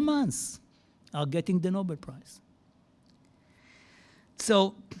few months, are getting the Nobel Prize.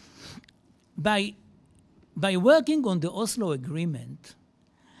 So by working on the Oslo Agreement,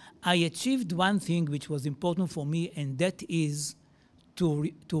 I achieved one thing which was important for me, and that is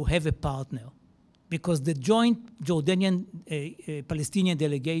to have a partner. Because the joint Jordanian-Palestinian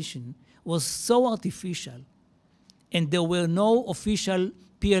delegation was so artificial, and there were no official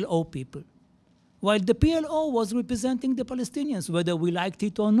PLO people, while the PLO was representing the Palestinians, whether we liked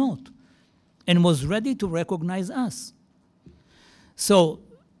it or not, and was ready to recognize us. So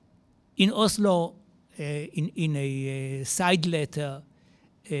in Oslo, in a side letter,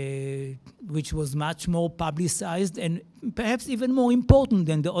 which was much more publicized and perhaps even more important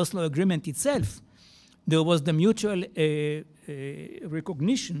than the Oslo Agreement itself, there was the mutual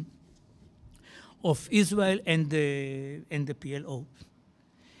recognition of Israel and the PLO.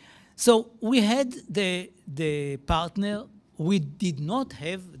 So we had the partner. We did not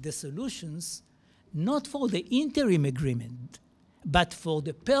have the solutions, not for the interim agreement, but for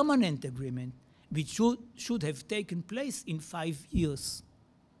the permanent agreement, which should have taken place in 5 years.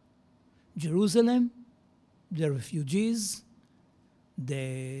 Jerusalem, the refugees,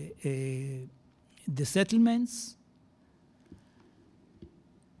 the settlements,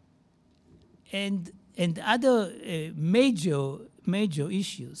 and other major major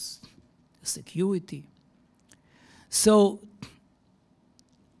issues, security. So,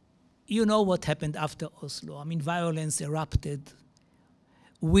 you know what happened after Oslo. I mean, violence erupted.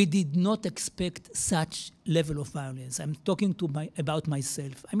 We did not expect such level of violence. I'm talking about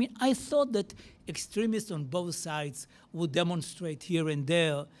myself. I mean, I thought that extremists on both sides would demonstrate here and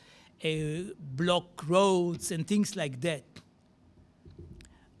there, block roads and things like that.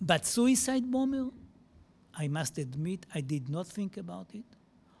 But suicide bomber, I must admit, I did not think about it.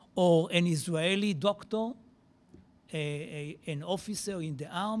 Or an Israeli doctor, an officer in the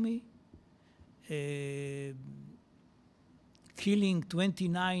army, killing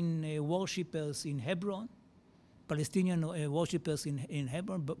 29 worshippers in Hebron, Palestinian worshippers in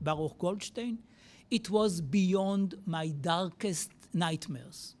Hebron, Baruch Goldstein. It was beyond my darkest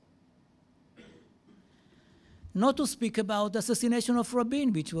nightmares. Not to speak about the assassination of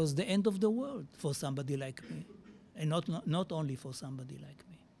Rabin, which was the end of the world for somebody like me, and not only for somebody like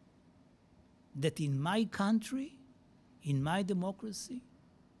me. That in my country, in my democracy,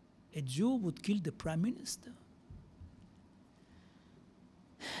 a Jew would kill the prime minister.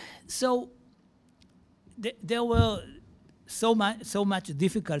 So there were so much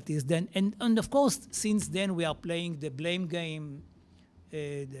difficulties then, and of course, since then we are playing the blame game.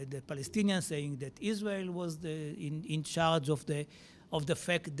 The Palestinians saying that Israel was in charge of the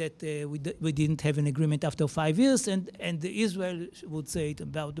fact that we didn't have an agreement after 5 years, and Israel would say it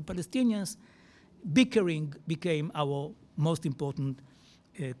about the Palestinians. Bickering became our most important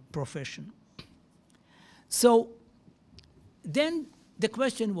profession. So then the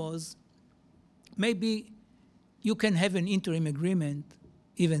question was, maybe you can have an interim agreement,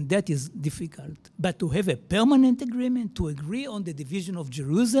 even that is difficult, but to have a permanent agreement, to agree on the division of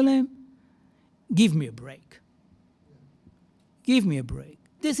Jerusalem, give me a break. Give me a break.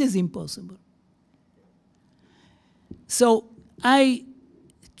 This is impossible. So I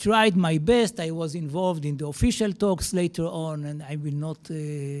tried my best. I was involved in the official talks later on, and I will not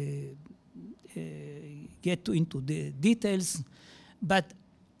get into the details. But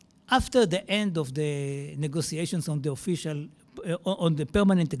after the end of the negotiations on the official, on the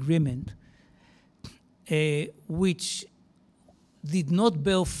permanent agreement, which did not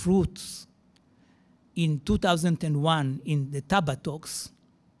bear fruits in 2001 in the Taba talks,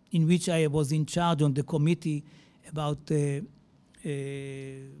 in which I was in charge on the committee about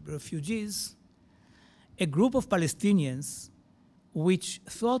refugees, a group of Palestinians which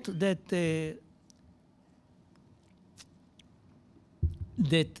thought that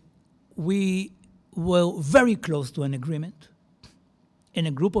that we were very close to an agreement, and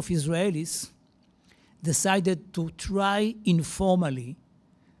a group of Israelis decided to try informally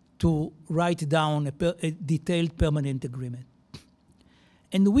to write down a detailed permanent agreement.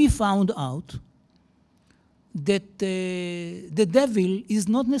 And we found out that the devil is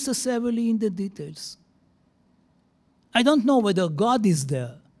not necessarily in the details. I don't know whether God is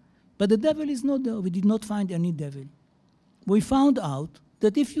there, but the devil is not there. We did not find any devil. We found out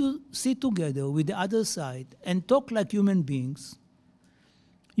that if you sit together with the other side and talk like human beings,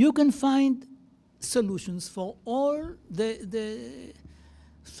 you can find solutions for all the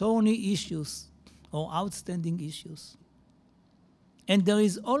thorny issues or outstanding issues. And there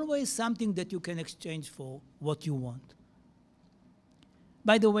is always something that you can exchange for what you want.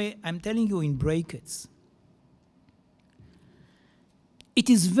 By the way, I'm telling you in brackets,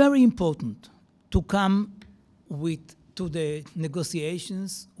 it is very important to come to the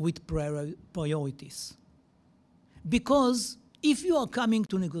negotiations with priorities. Because if you are coming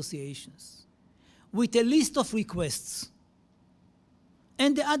to negotiations with a list of requests,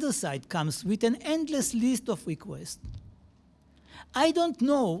 and the other side comes with an endless list of requests, I don't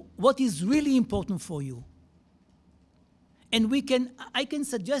know what is really important for you. And I can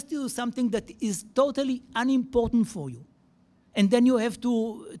suggest to you something that is totally unimportant for you. And then you have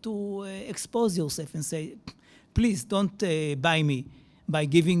to expose yourself and say, please don't buy me by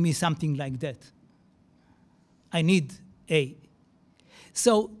giving me something like that. I need A.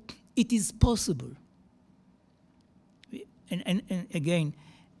 So it is possible. And again,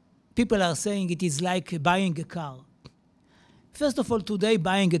 people are saying it is like buying a car. First of all, today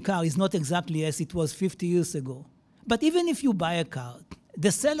buying a car is not exactly as it was 50 years ago. But even if you buy a car,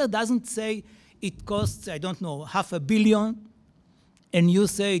 the seller doesn't say it costs, I don't know, $500 million, and you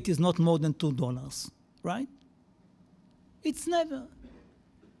say it is not more than $2, right? It's never.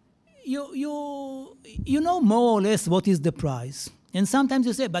 You know more or less what is the price. And sometimes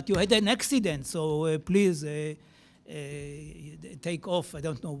you say, but you had an accident, so please take off, I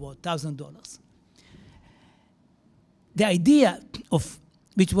don't know what, $1,000. The idea of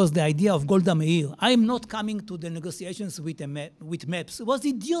which was the idea of Golda Meir. I am not coming to the negotiations with maps. It was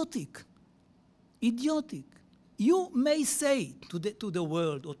idiotic. Idiotic. You may say to the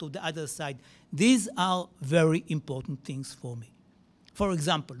world or to the other side, these are very important things for me. For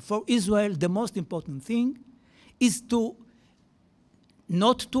example, for Israel, the most important thing is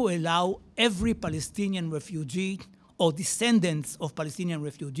not to allow every Palestinian refugee or descendants of Palestinian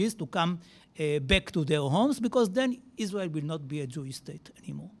refugees to come back to their homes, because then Israel will not be a Jewish state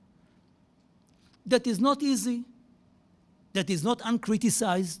anymore. That is not easy. That is not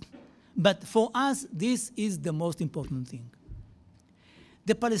uncriticized. But for us, this is the most important thing.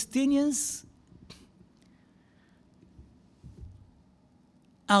 The Palestinians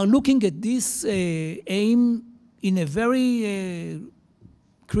are looking at this aim in a very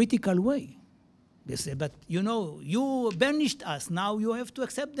critical way. They say, but you know, you banished us, now you have to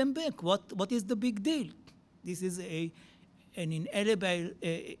accept them back. What is the big deal? This is an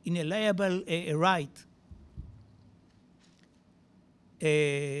inalienable right.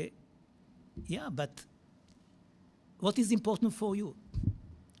 Yeah, but what is important for you?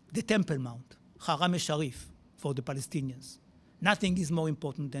 The Temple Mount, Haram al-Sharif, for the Palestinians. Nothing is more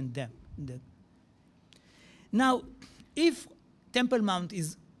important than them. Now, if Temple Mount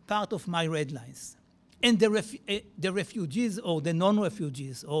is part of my red lines, and the refugees or the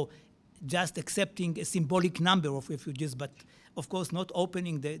non-refugees, or just accepting a symbolic number of refugees, but of course not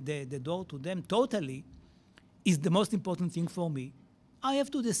opening the door to them totally, is the most important thing for me, I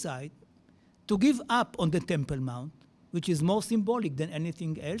have to decide to give up on the Temple Mount, which is more symbolic than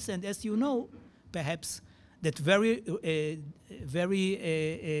anything else. And as you know, perhaps, that very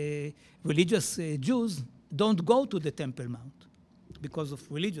religious Jews don't go to the Temple Mount because of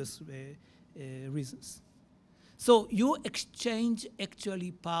religious reasons. So you exchange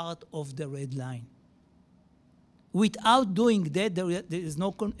actually part of the red line. Without doing that, there is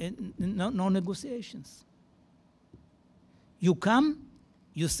no negotiations. You come,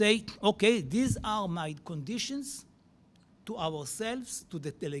 you say, okay, these are my conditions to ourselves, to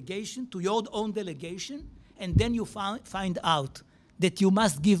the delegation, to your own delegation, and then you find out that you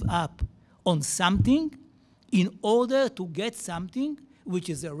must give up on something in order to get something which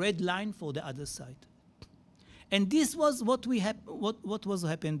is a red line for the other side. And this was what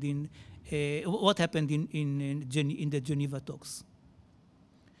happened in the Geneva talks.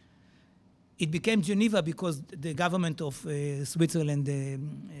 It became Geneva because the government of Switzerland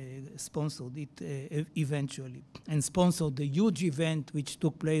sponsored it eventually, and sponsored the huge event which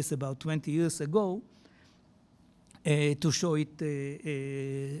took place about 20 years ago to show it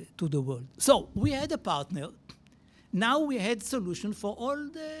to the world. So we had a partner. Now we had solution for all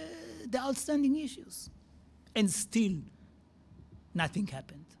the outstanding issues. And still nothing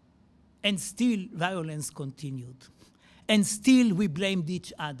happened. And still violence continued. And still we blamed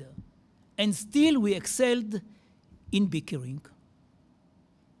each other. And still we excelled in bickering.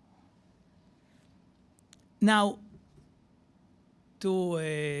 Now,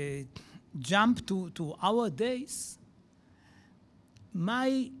 to jump to our days,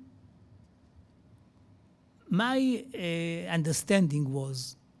 my understanding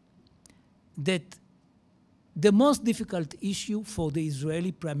was that the most difficult issue for the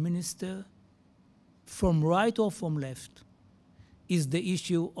Israeli Prime Minister, from right or from left, is the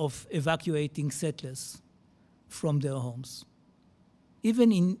issue of evacuating settlers from their homes.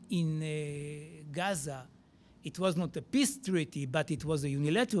 Even in Gaza, it was not a peace treaty, but it was a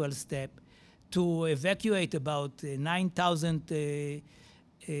unilateral step to evacuate about 9,000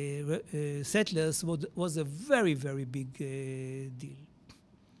 settlers was a very, very big deal.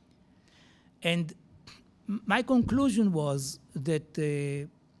 And my conclusion was that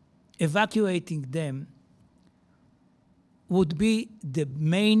evacuating them would be the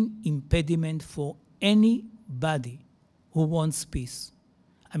main impediment for anybody who wants peace.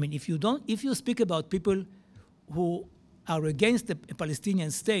 I mean, if you speak about people who are against a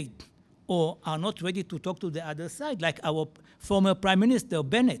Palestinian state or are not ready to talk to the other side, like our former Prime Minister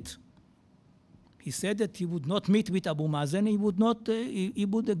Bennett, he said that he would not meet with Abu Mazen, he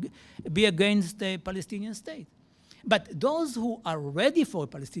would be against a Palestinian state. But those who are ready for a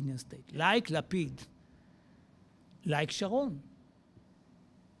Palestinian state, like Lapid, like Sharon,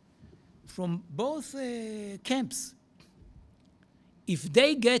 from both camps, if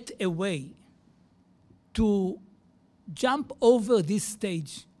they get a way to jump over this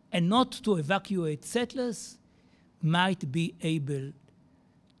stage and not to evacuate settlers, might be able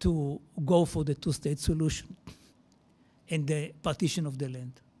to go for the two-state solution and the partition of the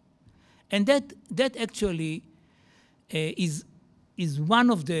land. And that actually is one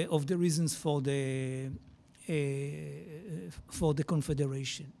of the reasons for the for the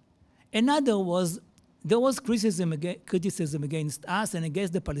Confederation. Another was, there was criticism against us and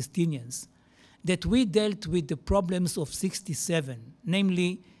against the Palestinians that we dealt with the problems of 67,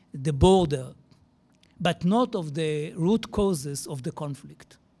 namely the border, but not of the root causes of the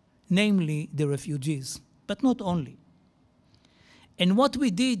conflict, namely the refugees, but not only. And what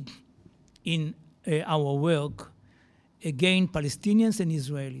we did in our work, again, Palestinians and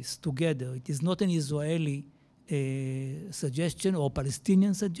Israelis together, it is not an Israeli suggestion or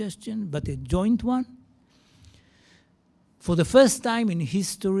Palestinian suggestion, but a joint one. For the first time in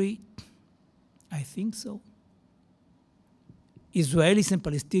history, I think so, Israelis and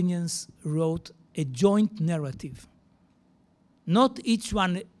Palestinians wrote a joint narrative. Not each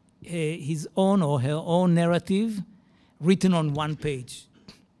one his own or her own narrative written on one page.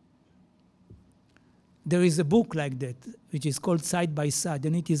 There is a book like that, which is called Side by Side,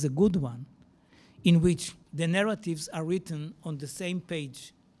 and it is a good one, in which the narratives are written on the same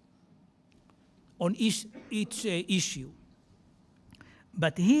page, on each issue.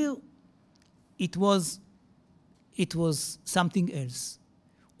 But here, it was something else.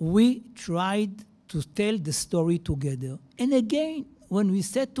 We tried to tell the story together. And again, when we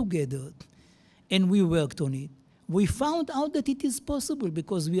sat together and we worked on it, we found out that it is possible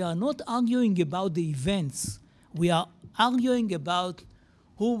because we are not arguing about the events. We are arguing about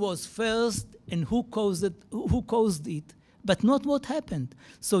who was first and who caused it, but not what happened.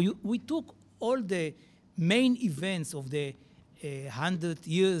 So we took all the main events of the 100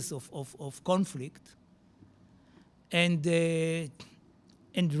 years of conflict and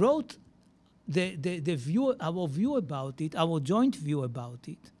wrote our view about it, our joint view about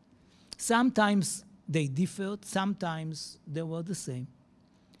it. Sometimes they differed, sometimes they were the same.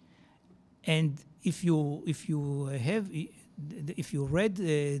 And if you read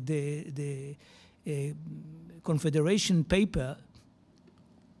the Confederation paper,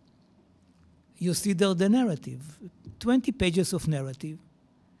 you see there the narrative, 20 pages of narrative,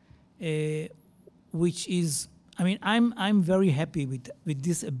 which is, I mean, I'm very happy with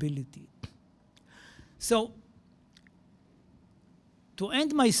this ability. So, to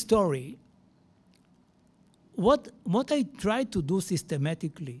end my story, what I try to do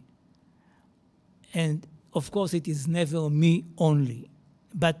systematically, and of course it is never me only,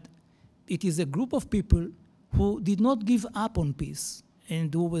 but it is a group of people who did not give up on peace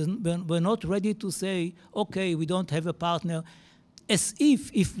and who were not ready to say, okay, we don't have a partner, as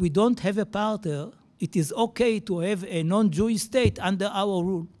if we don't have a partner, it is okay to have a non-Jewish state under our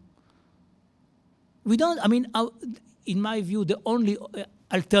rule. We don't, I mean, in my view, the only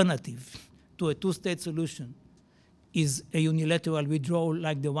alternative to a two-state solution is a unilateral withdrawal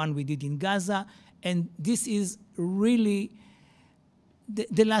like the one we did in Gaza, and this is really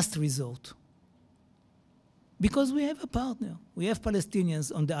the last resort. Because we have a partner. We have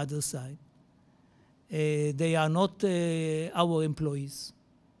Palestinians on the other side. They are not our employees.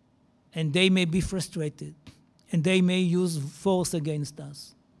 And they may be frustrated. And they may use force against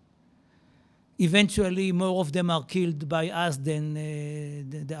us. Eventually, more of them are killed by us than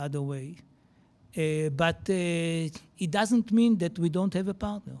the other way. But it doesn't mean that we don't have a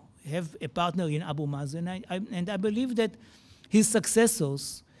partner. We have a partner in Abu Mazen, and I believe that his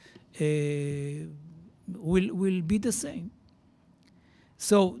successors will be the same.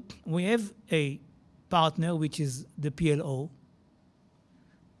 So we have a partner, which is the PLO.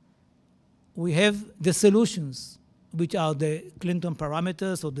 We have the solutions, which are the Clinton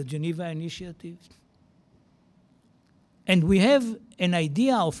parameters or the Geneva Initiative. And we have an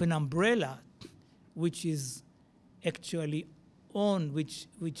idea of an umbrella, which is actually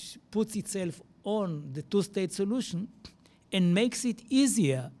which puts itself on the two-state solution and makes it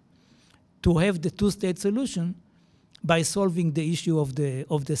easier to have the two-state solution by solving the issue of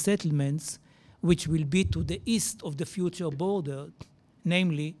the settlements, which will be to the east of the future border,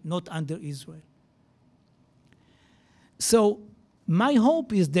 namely not under Israel. So my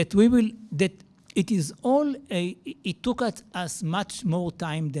hope is that that it is it took us much more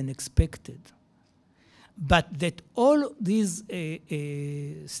time than expected, but that all these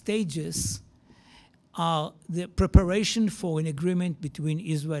stages are the preparation for an agreement between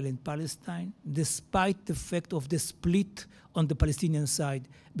Israel and Palestine, despite the fact of the split on the Palestinian side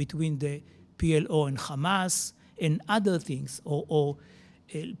between the PLO and Hamas and other things, or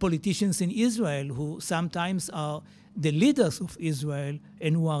politicians in Israel who sometimes are the leaders of Israel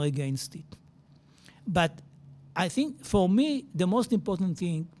and who are against it. But I think for me, the most important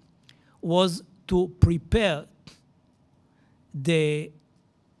thing was to prepare the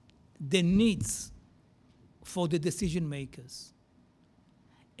needs for the decision makers.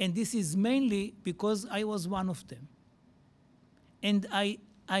 And this is mainly because I was one of them. And I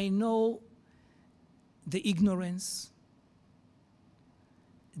know the ignorance,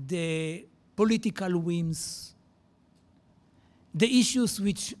 the political whims, the issues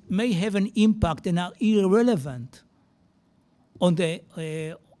which may have an impact and are irrelevant on the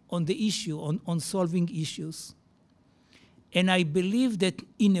issue, on solving issues. And I believe that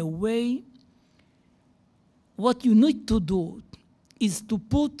in a way, what you need to do is to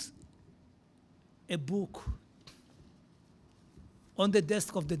put a book on the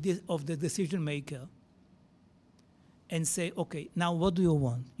desk of the decision maker and say, okay, now what do you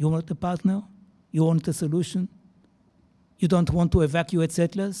want? You want a partner? You want a solution? You don't want to evacuate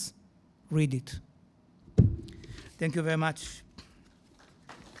settlers? Read it. Thank you very much.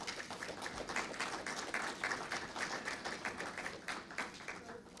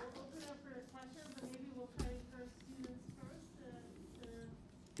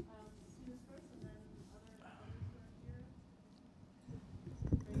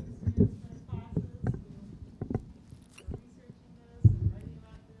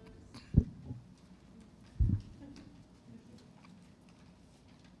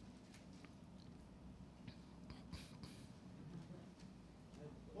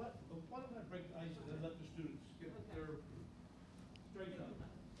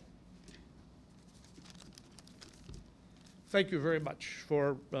 Thank you very much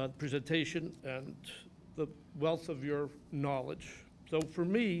for the presentation and the wealth of your knowledge. So for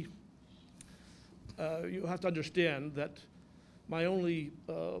me, you have to understand that my only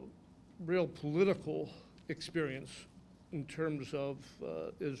real political experience in terms of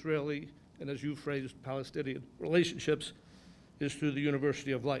Israeli and, as you phrased, Palestinian relationships is through the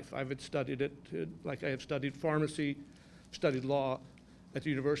University of Life. I've studied it like I have studied pharmacy, studied law at the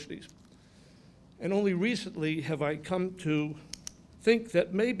universities. And only recently have I come to think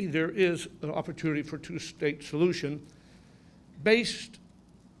that maybe there is an opportunity for two-state solution based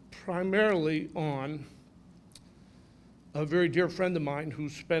primarily on a very dear friend of mine who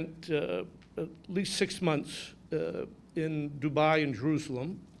spent at least 6 months in Dubai and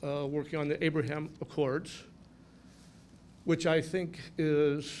Jerusalem working on the Abraham Accords, which I think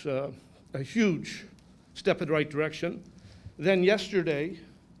is a huge step in the right direction. Then yesterday,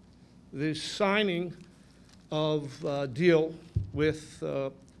 the signing of a deal with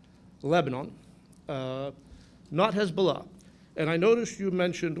Lebanon, not Hezbollah. And I noticed you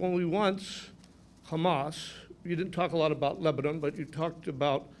mentioned only once Hamas. You didn't talk a lot about Lebanon, but you talked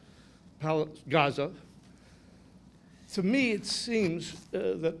about Gaza. To me, it seems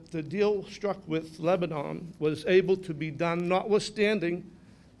that the deal struck with Lebanon was able to be done notwithstanding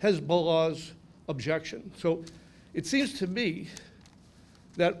Hezbollah's objection. So it seems to me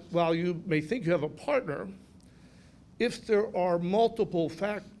that while you may think you have a partner, if there are multiple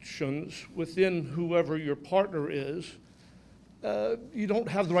factions within whoever your partner is, you don't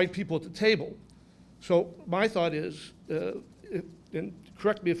have the right people at the table. So my thought is, and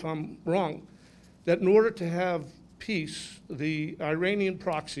correct me if I'm wrong, that in order to have peace, the Iranian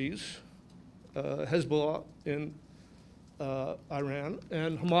proxies, Hezbollah in Iran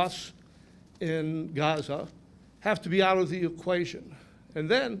and Hamas in Gaza, have to be out of the equation. And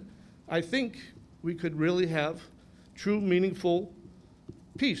then I think we could really have true, meaningful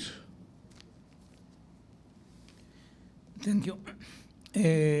peace. Thank you.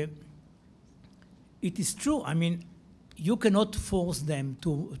 It is true. I mean, you cannot force them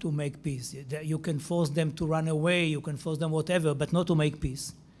to make peace. You can force them to run away, you can force them whatever, but not to make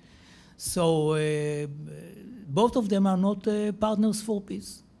peace. So both of them are not partners for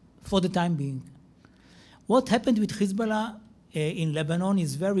peace, for the time being. What happened with Hezbollah in Lebanon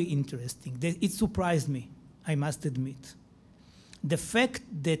is very interesting. It surprised me, I must admit. The fact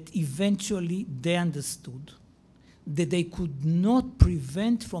that eventually they understood that they could not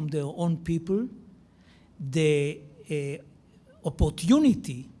prevent from their own people the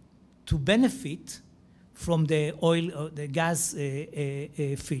opportunity to benefit from the oil or the gas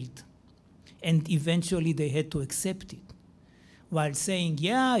field. And eventually they had to accept it, while saying,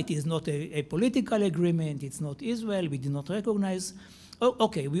 yeah, it is not a political agreement, it's not Israel, we do not recognize. Oh,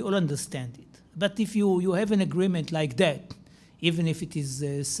 okay, we all understand it. But if you have an agreement like that, even if it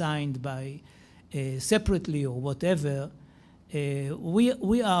is signed by separately or whatever,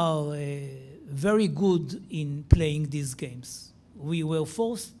 we are very good in playing these games. We were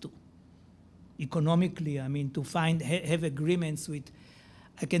forced to, economically, I mean, to have agreements with.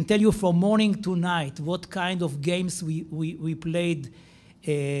 I can tell you from morning to night what kind of games we played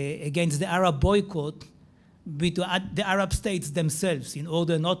against the Arab boycott with the Arab states themselves in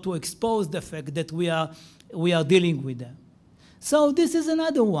order not to expose the fact that we are dealing with them. So this is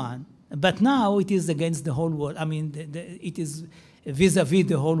another one. But now it is against the whole world. I mean, it is vis-a-vis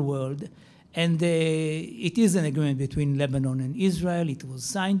the whole world. And it is an agreement between Lebanon and Israel. It was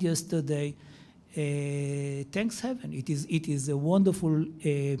signed yesterday. Thanks heaven. It is a wonderful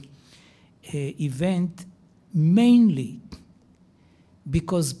event, mainly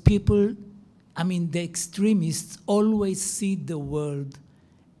because people, I mean, the extremists always see the world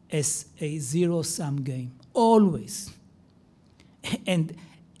as a zero-sum game, always. And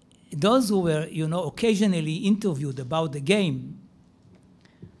those who were, occasionally interviewed about the game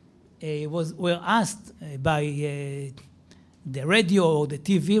were asked by the radio or the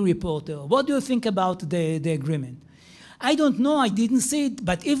TV reporter, what do you think about the agreement? I don't know, I didn't see it,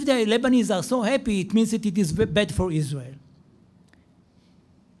 but if the Lebanese are so happy, it means that it is bad for Israel.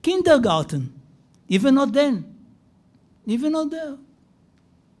 Kindergarten, even not then, even not there.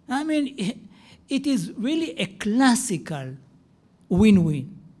 I mean, it is really a classical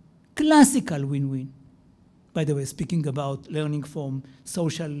win-win, classical win-win. By the way, speaking about learning from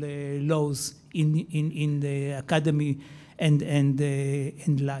social laws in the academy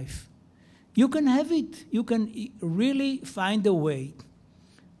and life. You can have it. You can really find a way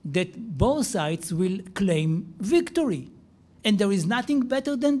that both sides will claim victory. And there is nothing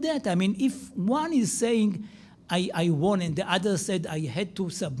better than that. I mean, if one is saying, I won, and the other said, I had to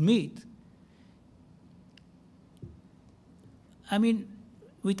submit, I mean,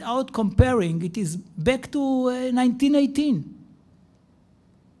 without comparing, it is back to 1918.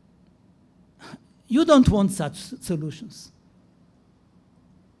 You don't want such solutions.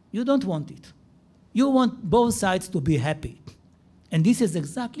 You don't want it. You want both sides to be happy. And this is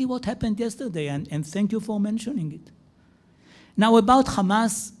exactly what happened yesterday, and thank you for mentioning it. Now about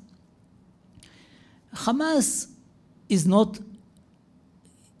Hamas. Hamas is not,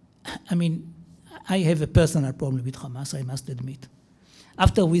 I mean, I have a personal problem with Hamas, I must admit.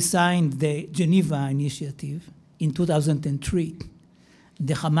 After we signed the Geneva Initiative in 2003,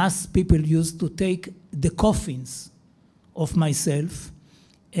 the Hamas people used to take the coffins of myself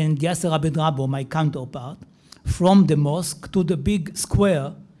and Yasser Abed-Rabo, my counterpart, from the mosque to the big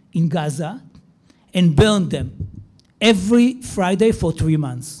square in Gaza and burn them every Friday for 3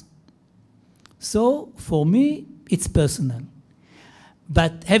 months. So for me, it's personal.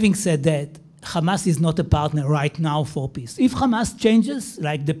 But having said that, Hamas is not a partner right now for peace. If Hamas changes,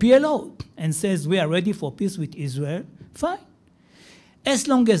 like the PLO, and says we are ready for peace with Israel, fine. As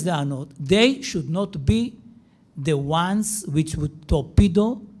long as they are not, they should not be the ones which would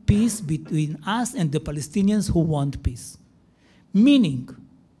torpedo peace between us and the Palestinians who want peace. Meaning,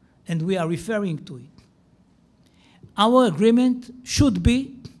 and we are referring to it, our agreement should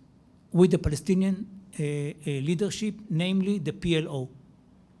be with the Palestinian leadership, namely the PLO.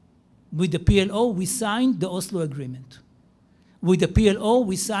 With the PLO, we signed the Oslo agreement. With the PLO,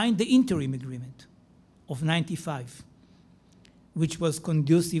 we signed the interim agreement of '95, which was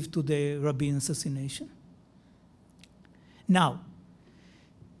conducive to the Rabin assassination. Now,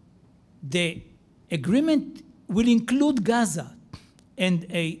 the agreement will include Gaza and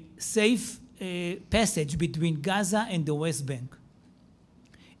a safe passage between Gaza and the West Bank.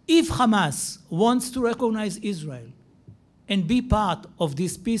 If Hamas wants to recognize Israel and be part of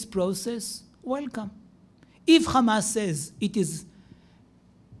this peace process, welcome. If Hamas says it is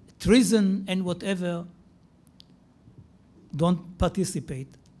treason and whatever, don't participate.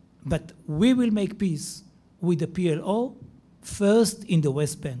 But we will make peace with the PLO first in the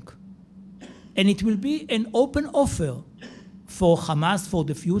West Bank. And it will be an open offer for Hamas for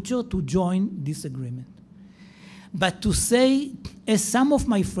the future to join this agreement. But to say, as some of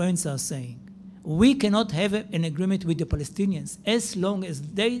my friends are saying, we cannot have an agreement with the Palestinians as long as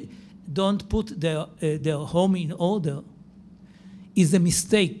they don't put their home in order, is a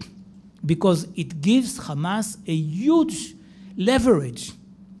mistake, because it gives Hamas a huge leverage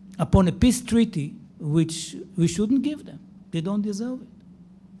upon a peace treaty which we shouldn't give them. They don't deserve it.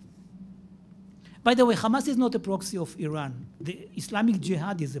 By the way, Hamas is not a proxy of Iran. The Islamic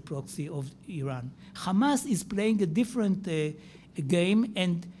Jihad is a proxy of Iran. Hamas is playing a different game,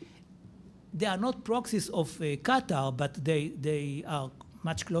 and they are not proxies of Qatar, but they are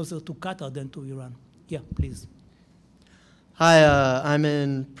much closer to Qatar than to Iran. Yeah, please. Hi, I'm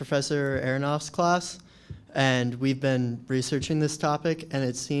in Professor Aronoff's class, and we've been researching this topic, and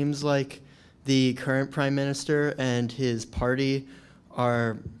it seems like the current prime minister and his party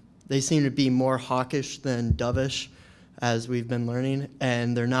they seem to be more hawkish than dovish, as we've been learning,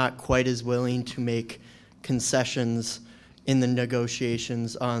 and they're not quite as willing to make concessions in the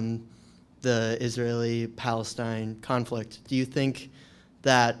negotiations on the Israeli-Palestine conflict. Do you think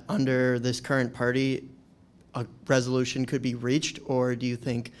that under this current party, a resolution could be reached, or do you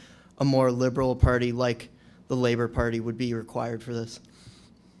think a more liberal party like the Labour Party would be required for this?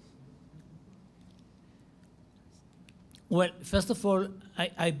 Well, first of all,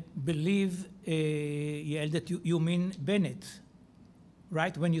 I believe, Yael, that you mean Bennett,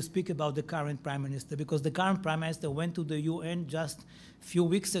 right, when you speak about the current prime minister, because the current prime minister went to the UN just a few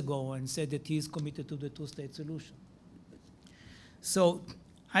weeks ago and said that he is committed to the two-state solution. So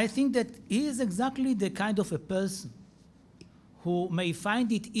I think that he is exactly the kind of a person who may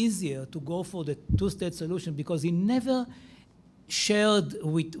find it easier to go for the two-state solution because he never shared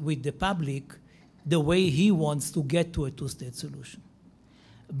with the public the way he wants to get to a two-state solution.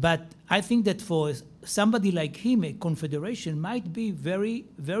 But I think that for somebody like him, a confederation might be very,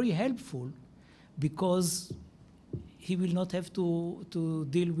 very helpful because he will not have to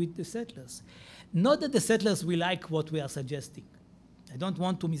deal with the settlers. Not that the settlers will like what we are suggesting. I don't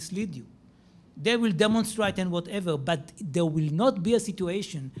want to mislead you. They will demonstrate and whatever, but there will not be a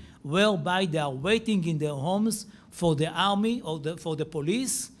situation whereby they are waiting in their homes for the army or for the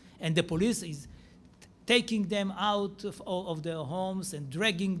police, and the police is taking them out of their homes and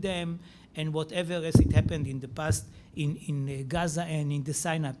dragging them and whatever as it happened in the past in Gaza and in the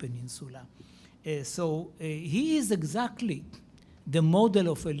Sinai Peninsula. So he is exactly the model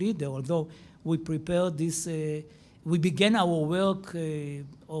of a leader, although we prepared this, we began our work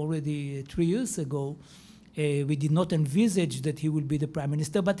already 3 years ago. We did not envisage that he will be the prime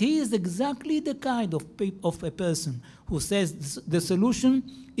minister, but he is exactly the kind of a person who says the solution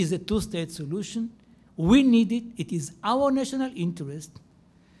is a two-state solution. We need it. It is our national interest.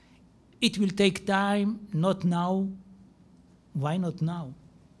 It will take time, not now. Why not now?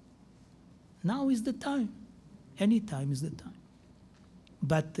 Now is the time. Any time is the time.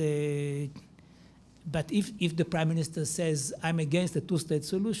 But if the prime minister says, I'm against the two-state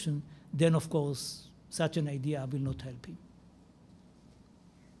solution, then of course, such an idea will not help him.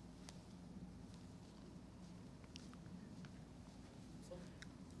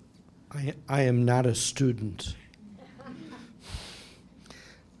 I am not a student.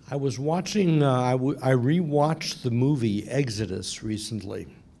 I was watching, I rewatched the movie Exodus recently,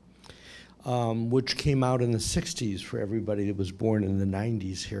 which came out in the 60s for everybody that was born in the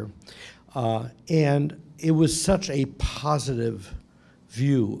 90s here. And it was such a positive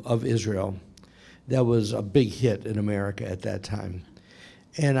view of Israel that was a big hit in America at that time.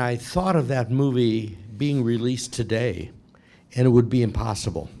 And I thought of that movie being released today, and it would be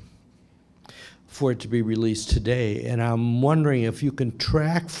impossible for it to be released today. And I'm wondering if you can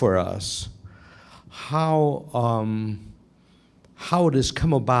track for us how it has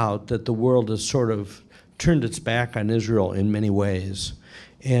come about that the world has sort of turned its back on Israel in many ways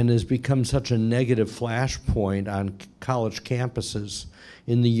and has become such a negative flashpoint on college campuses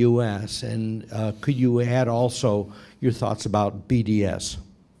in the US. And could you add also your thoughts about BDS?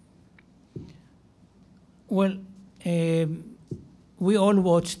 Well, we all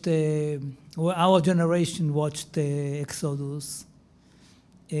watched, our generation watched Exodus.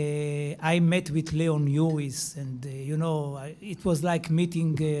 I met with Leon Lewis, and you know, it was like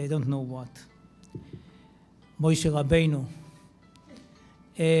meeting, I don't know what, Moshe Rabbeinu.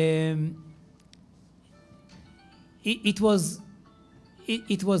 It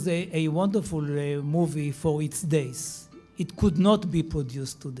was a wonderful movie for its days. It could not be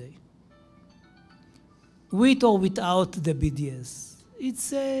produced today, with or without the BDS.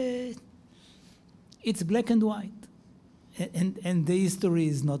 It's black and white, and the history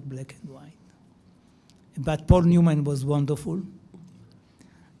is not black and white. But Paul Newman was wonderful,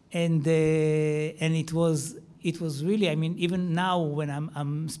 and it was really, I mean, even now when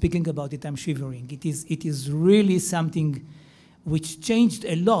I'm speaking about it, I'm shivering. It is really something which changed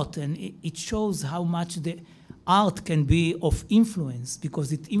a lot, and it shows how much the art can be of influence,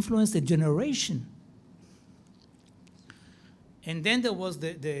 because it influenced a generation. And then there was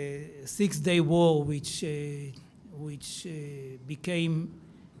the Six-Day War, which became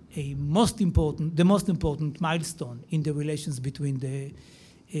the most important milestone in the relations between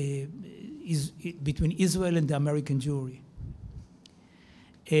between Israel and the American Jewry.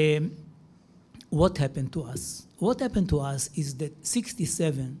 What happened to us? What happened to us is that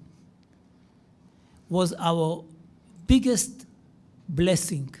 '67 was our biggest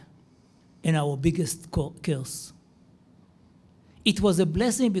blessing and our biggest curse. It was a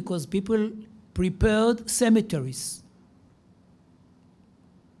blessing because people prepared cemeteries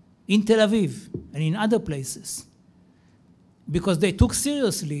in Tel Aviv and in other places, because they took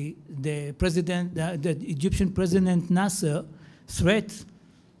seriously the Egyptian President Nasser threat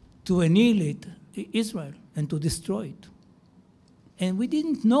to annihilate Israel and to destroy it. And we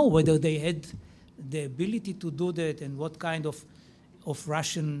didn't know whether they had the ability to do that and what kind of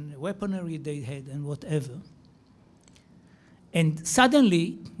Russian weaponry they had and whatever. And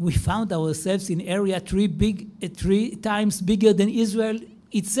suddenly, we found ourselves in area 3 times bigger than Israel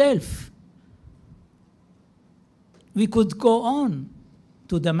itself. We could go on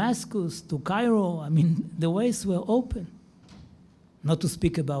to Damascus, to Cairo. I mean, the ways were open. Not to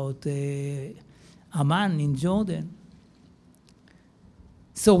speak about Amman in Jordan.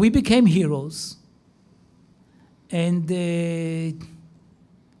 So we became heroes. And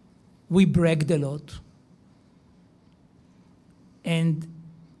we bragged a lot. And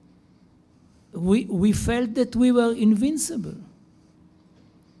we felt that we were invincible.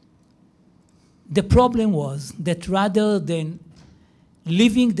 The problem was that rather than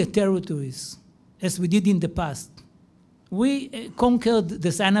leaving the territories, as we did in the past, we conquered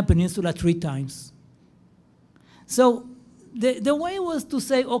the Sinai Peninsula 3 times. So the way was to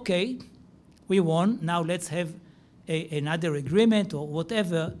say, okay, we won, now let's have another agreement or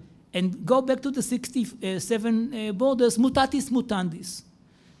whatever, and go back to the 67 borders, mutatis mutandis.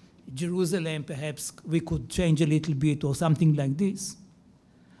 Jerusalem, perhaps we could change a little bit or something like this.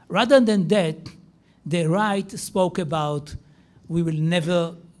 Rather than that, the right spoke about we will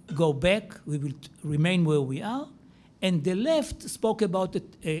never go back, we will remain where we are, and the left spoke about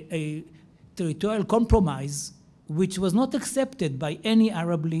a territorial compromise which was not accepted by any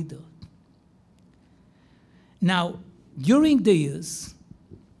Arab leader. Now, during the years,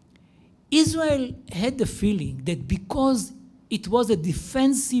 Israel had the feeling that because it was a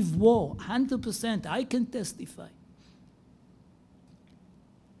defensive war, 100%, I can testify,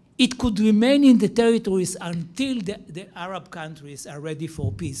 it could remain in the territories until the Arab countries are ready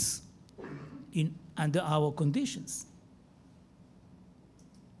for peace under our conditions.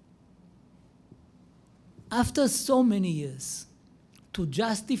 After so many years, to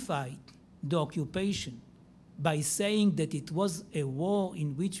justify the occupation by saying that it was a war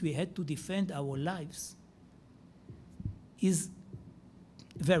in which we had to defend our lives is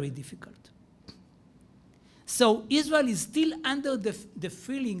very difficult. So Israel is still under the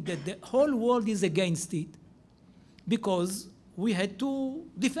feeling that the whole world is against it because we had to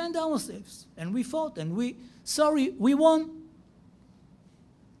defend ourselves, and we fought, and we won.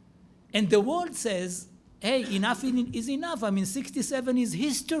 And the world says, hey, enough is enough. I mean, 67 is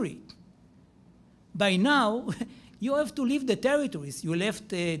history. By now, you have to leave the territories. You left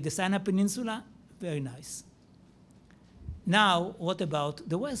the Sinai Peninsula, very nice. Now, what about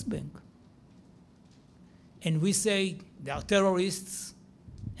the West Bank? And we say they are terrorists.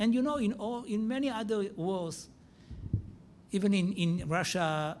 And you know, in many other wars, even in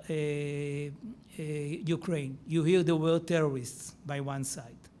Russia, Ukraine, you hear the word terrorists by one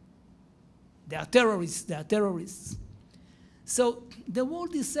side. They are terrorists, they are terrorists. So the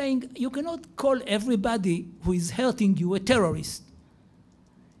world is saying you cannot call everybody who is hurting you a terrorist.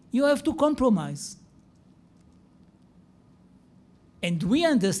 You have to compromise. And we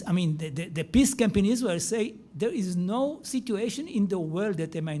understand, I mean, the peace camp in Israel say there is no situation in the world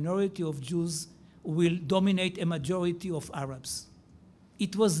that a minority of Jews will dominate a majority of Arabs.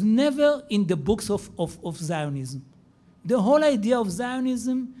 It was never in the books of Zionism. The whole idea of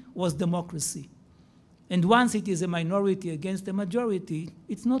Zionism was democracy. And once it is a minority against a majority,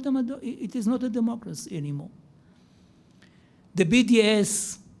 it is not a democracy anymore. The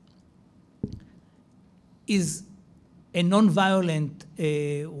BDS is a non-violent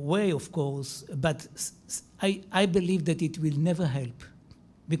way, of course, but I believe that it will never help.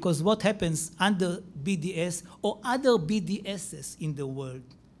 Because what happens under BDS or other BDSs in the world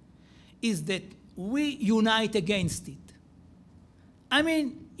is that we unite against it. I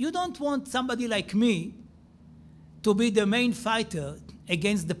mean, you don't want somebody like me to be the main fighter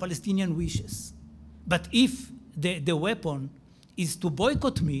against the Palestinian wishes. But if the weapon is to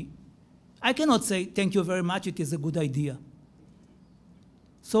boycott me, I cannot say, thank you very much, it is a good idea.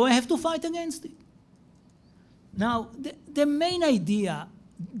 So I have to fight against it. Now, the main idea,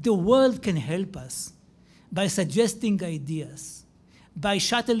 the world can help us by suggesting ideas, by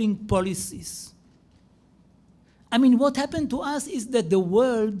shuttling policies. I mean, what happened to us is that the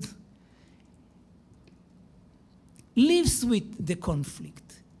world lives with the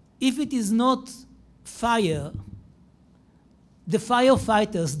conflict. If it is not fire, the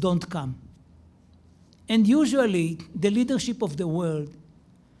firefighters don't come. And usually, the leadership of the world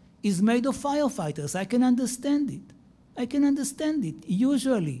is made of firefighters. I can understand it. I can understand it,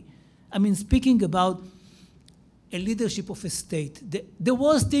 usually. I mean, speaking about a leadership of a state, the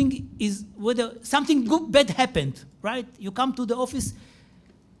worst thing is whether something bad happened, right? You come to the office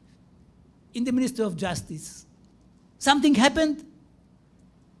in the Ministry of Justice. Something happened.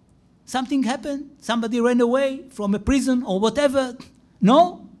 Something happened, somebody ran away from a prison or whatever.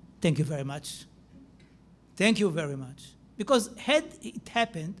 No? Thank you very much. Thank you very much. Because had it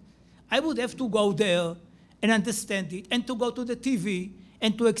happened, I would have to go there and understand it, and to go to the TV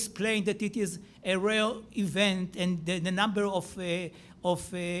and to explain that it is a real event and the number of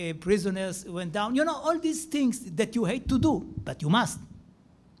prisoners went down. You know, all these things that you hate to do, but you must.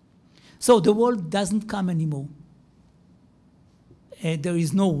 So the world doesn't come anymore. There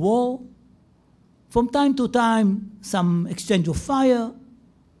is no war. From time to time, some exchange of fire.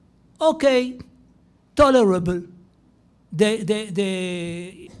 Okay, tolerable.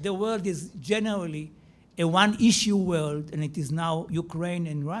 The world is generally a one-issue world, and it is now Ukraine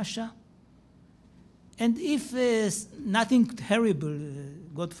and Russia. And if nothing terrible,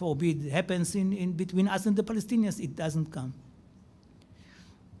 God forbid, happens in between us and the Palestinians, it doesn't come.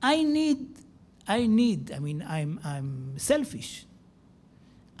 I mean, I'm selfish.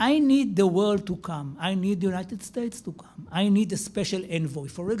 I need the world to come. I need the United States to come. I need a special envoy,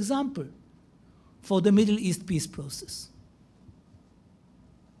 for example, for the Middle East peace process.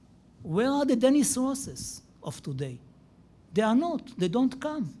 Where are the Dennis Rosses of today? They are not. They don't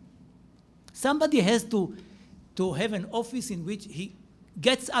come. Somebody has to have an office in which he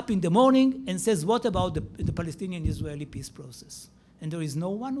gets up in the morning and says, what about the Palestinian-Israeli peace process? And there is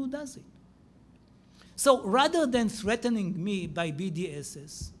no one who does it. So rather than threatening me by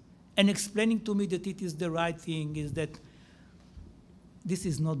BDSs and explaining to me that it is the right thing, is that this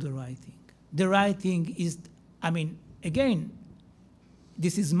is not the right thing. The right thing is, I mean, again,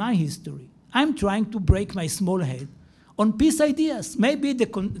 this is my history. I'm trying to break my small head on peace ideas. Maybe the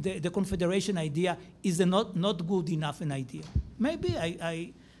confederation idea is not good enough an idea. Maybe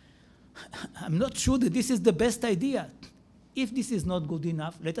I'm not sure that this is the best idea. If this is not good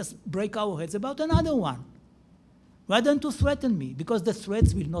enough, let us break our heads about another one, rather than to threaten me, because the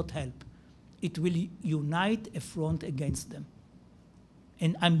threats will not help. It will unite a front against them.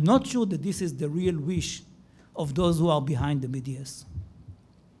 And I'm not sure that this is the real wish of those who are behind the BDS.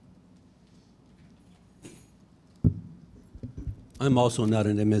 I'm also not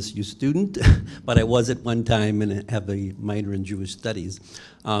an MSU student, but I was at one time and have a minor in Jewish studies.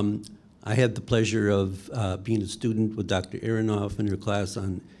 I had the pleasure of being a student with Dr. Aronoff in her class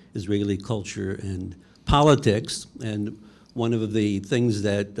on Israeli culture and politics. And one of the things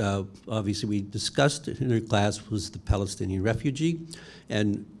that obviously we discussed in her class was the Palestinian refugee.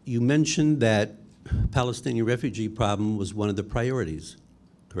 And you mentioned that Palestinian refugee problem was one of the priorities,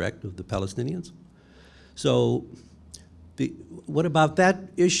 correct, of the Palestinians? So what about that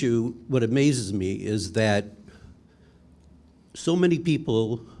issue? What amazes me is that so many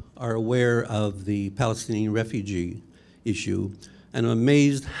people are aware of the Palestinian refugee issue, and I'm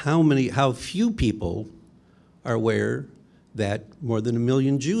amazed how few people are aware that more than 1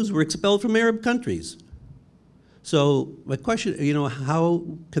 million Jews were expelled from Arab countries. So my question, you know, how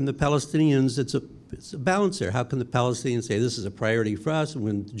can the Palestinians, it's a balance there, how can the Palestinians say this is a priority for us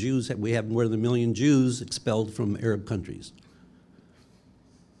when we have more than 1 million Jews expelled from Arab countries?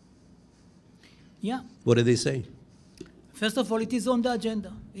 Yeah. What do they say? First of all, it is on the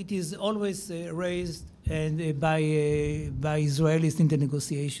agenda. It is always raised by Israelis in the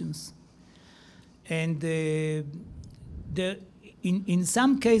negotiations. And in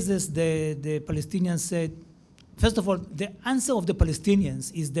some cases, the Palestinians said, first of all, the answer of the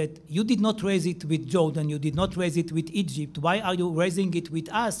Palestinians is that you did not raise it with Jordan, you did not raise it with Egypt. Why are you raising it with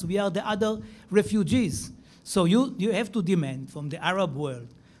us? We are the other refugees. So you have to demand from the Arab world,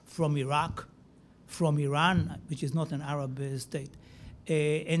 from Iraq, from Iran, which is not an Arab state,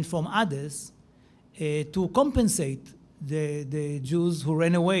 and from others, to compensate the Jews who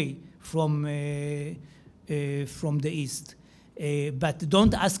ran away from the East. But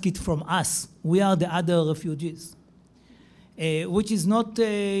don't ask it from us. We are the other refugees, which is not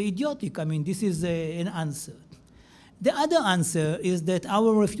idiotic. I mean, this is an answer. The other answer is that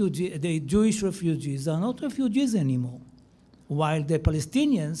the Jewish refugees are not refugees anymore, while the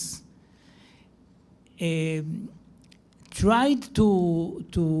Palestinians tried to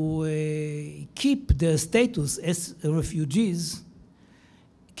keep their status as refugees,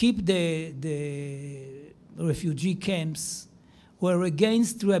 keep the refugee camps, were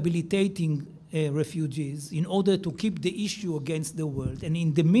against rehabilitating refugees in order to keep the issue against the world. And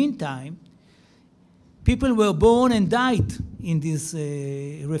in the meantime, people were born and died in these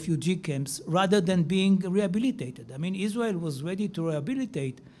refugee camps rather than being rehabilitated. I mean, Israel was ready to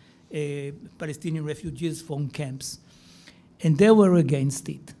rehabilitate Palestinian refugees from camps, and they were against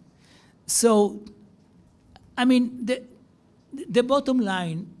it. So, I mean, the bottom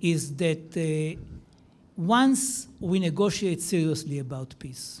line is that once we negotiate seriously about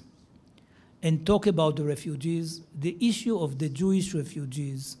peace, and talk about the refugees, the issue of the Jewish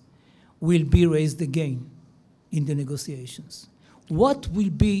refugees will be raised again in the negotiations. What will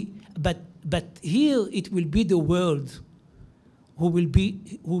be, but here it will be the world who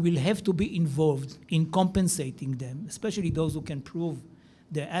will have to be involved in compensating them, especially those who can prove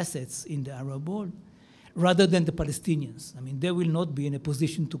their assets in the Arab world, rather than the Palestinians. I mean, they will not be in a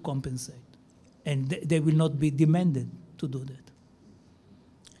position to compensate, and they will not be demanded to do that.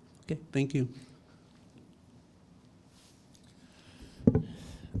 Okay, thank you.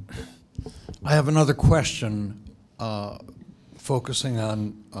 I have another question focusing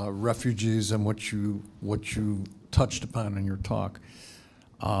on refugees and what you touched upon in your talk.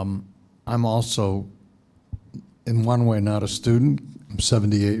 I'm also, in one way, not a student. I'm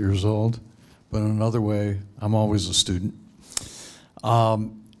 78 years old, but in another way, I'm always a student.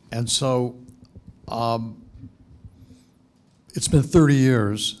 And so it's been 30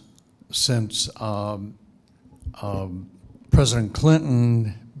 years since President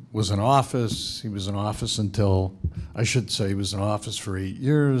Clinton was in office. He was in office until, I should say, he was in office for 8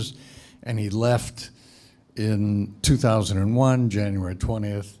 years, and he left in 2001, January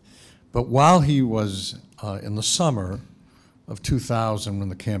 20th. But while he was in the summer of 2000, when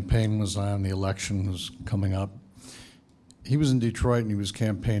the campaign was on, the election was coming up, he was in Detroit and he was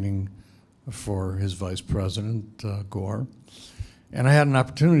campaigning for his vice president, Gore. And I had an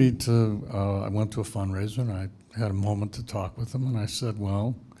opportunity to, I went to a fundraiser and I had a moment to talk with him, and I said,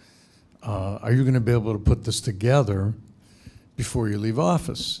 well, are you going to be able to put this together before you leave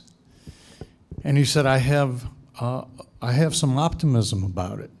office? And he said, I have some optimism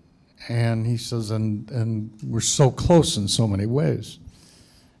about it. And he says, and we're so close in so many ways.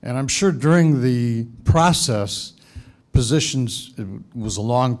 And I'm sure during the process, positions, it was a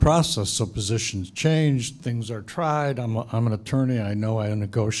long process, so positions changed, things are tried. I'm an attorney, I know I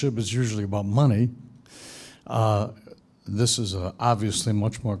negotiate, but it's usually about money. This is obviously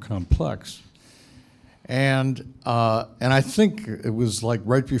much more complex. And I think it was like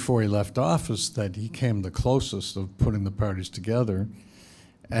right before he left office that he came the closest of putting the parties together.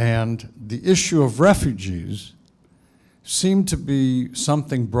 And the issue of refugees seemed to be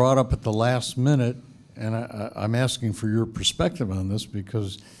something brought up at the last minute, and I'm asking for your perspective on this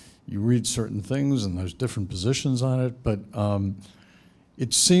because you read certain things and there's different positions on it, but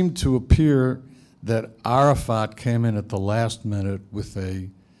it seemed to appear that Arafat came in at the last minute with a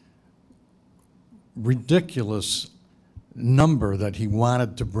ridiculous number that he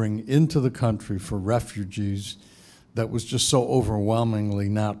wanted to bring into the country for refugees that was just so overwhelmingly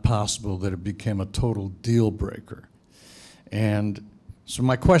not possible that it became a total deal breaker. And so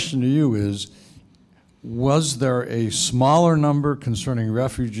my question to you is, was there a smaller number concerning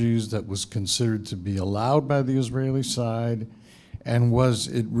refugees that was considered to be allowed by the Israeli side? And was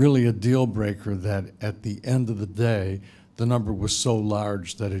it really a deal breaker that at the end of the day, the number was so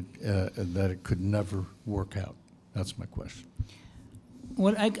large that it could never work out? That's my question.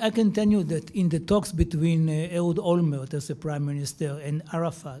 Well, I can tell you that in the talks between Ehud Olmert as a prime minister and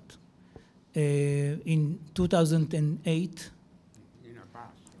Arafat in 2008,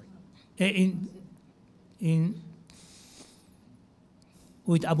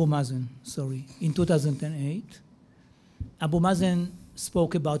 with Abu Mazen, sorry, in 2008, Abu Mazen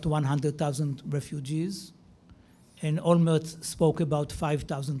spoke about 100,000 refugees, and Olmert spoke about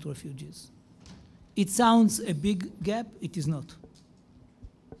 5,000 refugees. It sounds a big gap. It is not.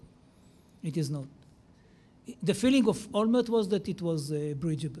 It is not. The feeling of Olmert was that it was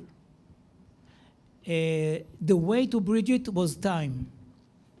bridgeable. The way to bridge it was time.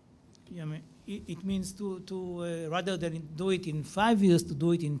 I mean, it means to rather than do it in 5 years, to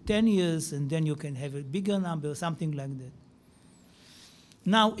do it in 10 years, and then you can have a bigger number, something like that.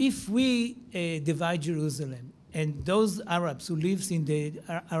 Now, if we divide Jerusalem, and those Arabs who live in the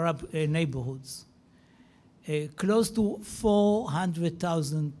Arab neighborhoods, close to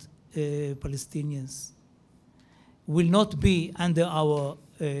 400,000 Palestinians will not be under our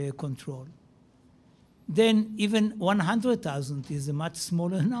control, then even 100,000 is a much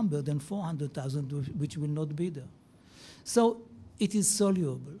smaller number than 400,000, which will not be there. So it is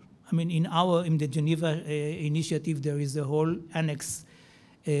soluble. I mean, in the Geneva Initiative, there is a whole annex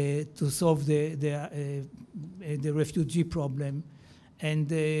to solve the refugee problem, and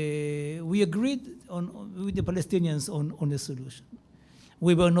we agreed with the Palestinians on a solution.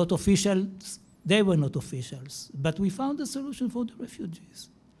 We were not officials, they were not officials, but we found a solution for the refugees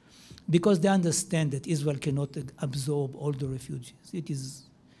because they understand that Israel cannot absorb all the refugees. It is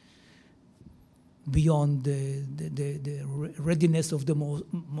beyond the readiness of the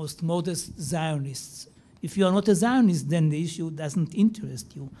most modest Zionists If you are not a Zionist, then the issue doesn't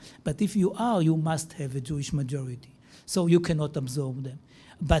interest you. But if you are, you must have a Jewish majority. So you cannot absorb them.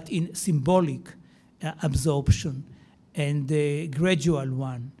 But in symbolic absorption and the gradual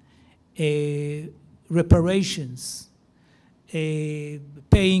one, reparations,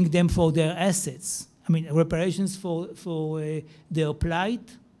 paying them for their assets. I mean, reparations for their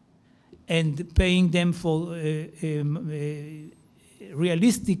plight and paying them for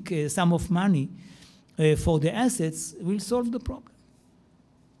realistic sum of money for the assets will solve the problem.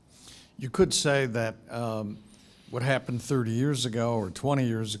 You could say that what happened 30 years ago or 20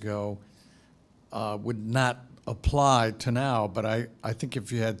 years ago would not apply to now, but I think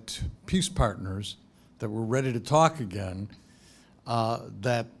if you had peace partners that were ready to talk again,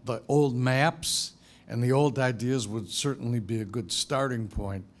 that the old maps and the old ideas would certainly be a good starting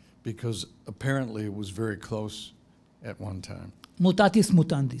point, because apparently it was very close at one time. Mutatis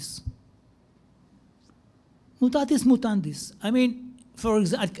mutandis. Mutatis mutandis. I mean, for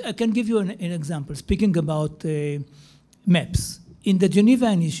example, I can give you an example, speaking about maps. In the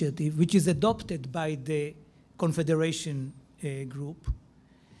Geneva Initiative, which is adopted by the Confederation group,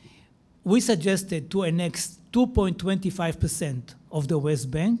 we suggested to annex 2.25% of the West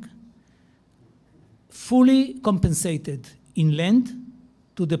Bank, fully compensated in land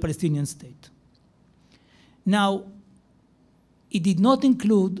to the Palestinian state. Now, it did not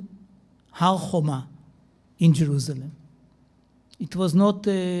include Har Homa in Jerusalem. It was not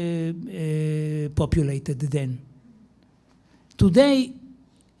populated then. Today,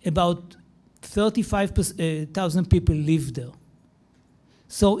 about 35,000 people live there.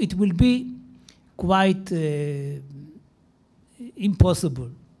 So it will be quite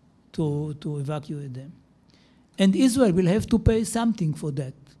impossible to evacuate them. And Israel will have to pay something for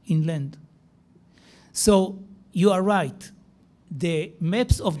that in land. So you are right. The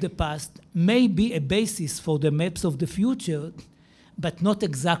maps of the past may be a basis for the maps of the future, but not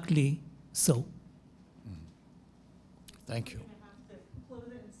exactly so. Thank you. We're going to have to close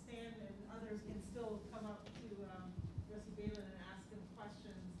it and stand, and others can still come up to Yossi Beilin and ask him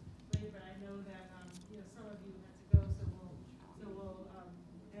questions later, but I know that some of you had to go, so we'll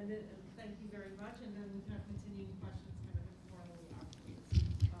end it, and thank you very much, and then we can have continuing questions kind of informally afterwards.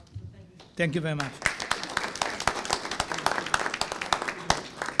 So thank you. Thank you very much.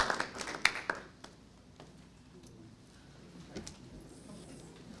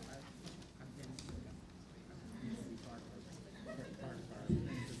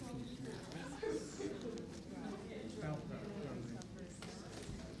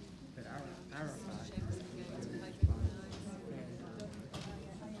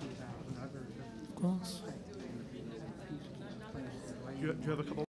 Of course. Do you have a couple?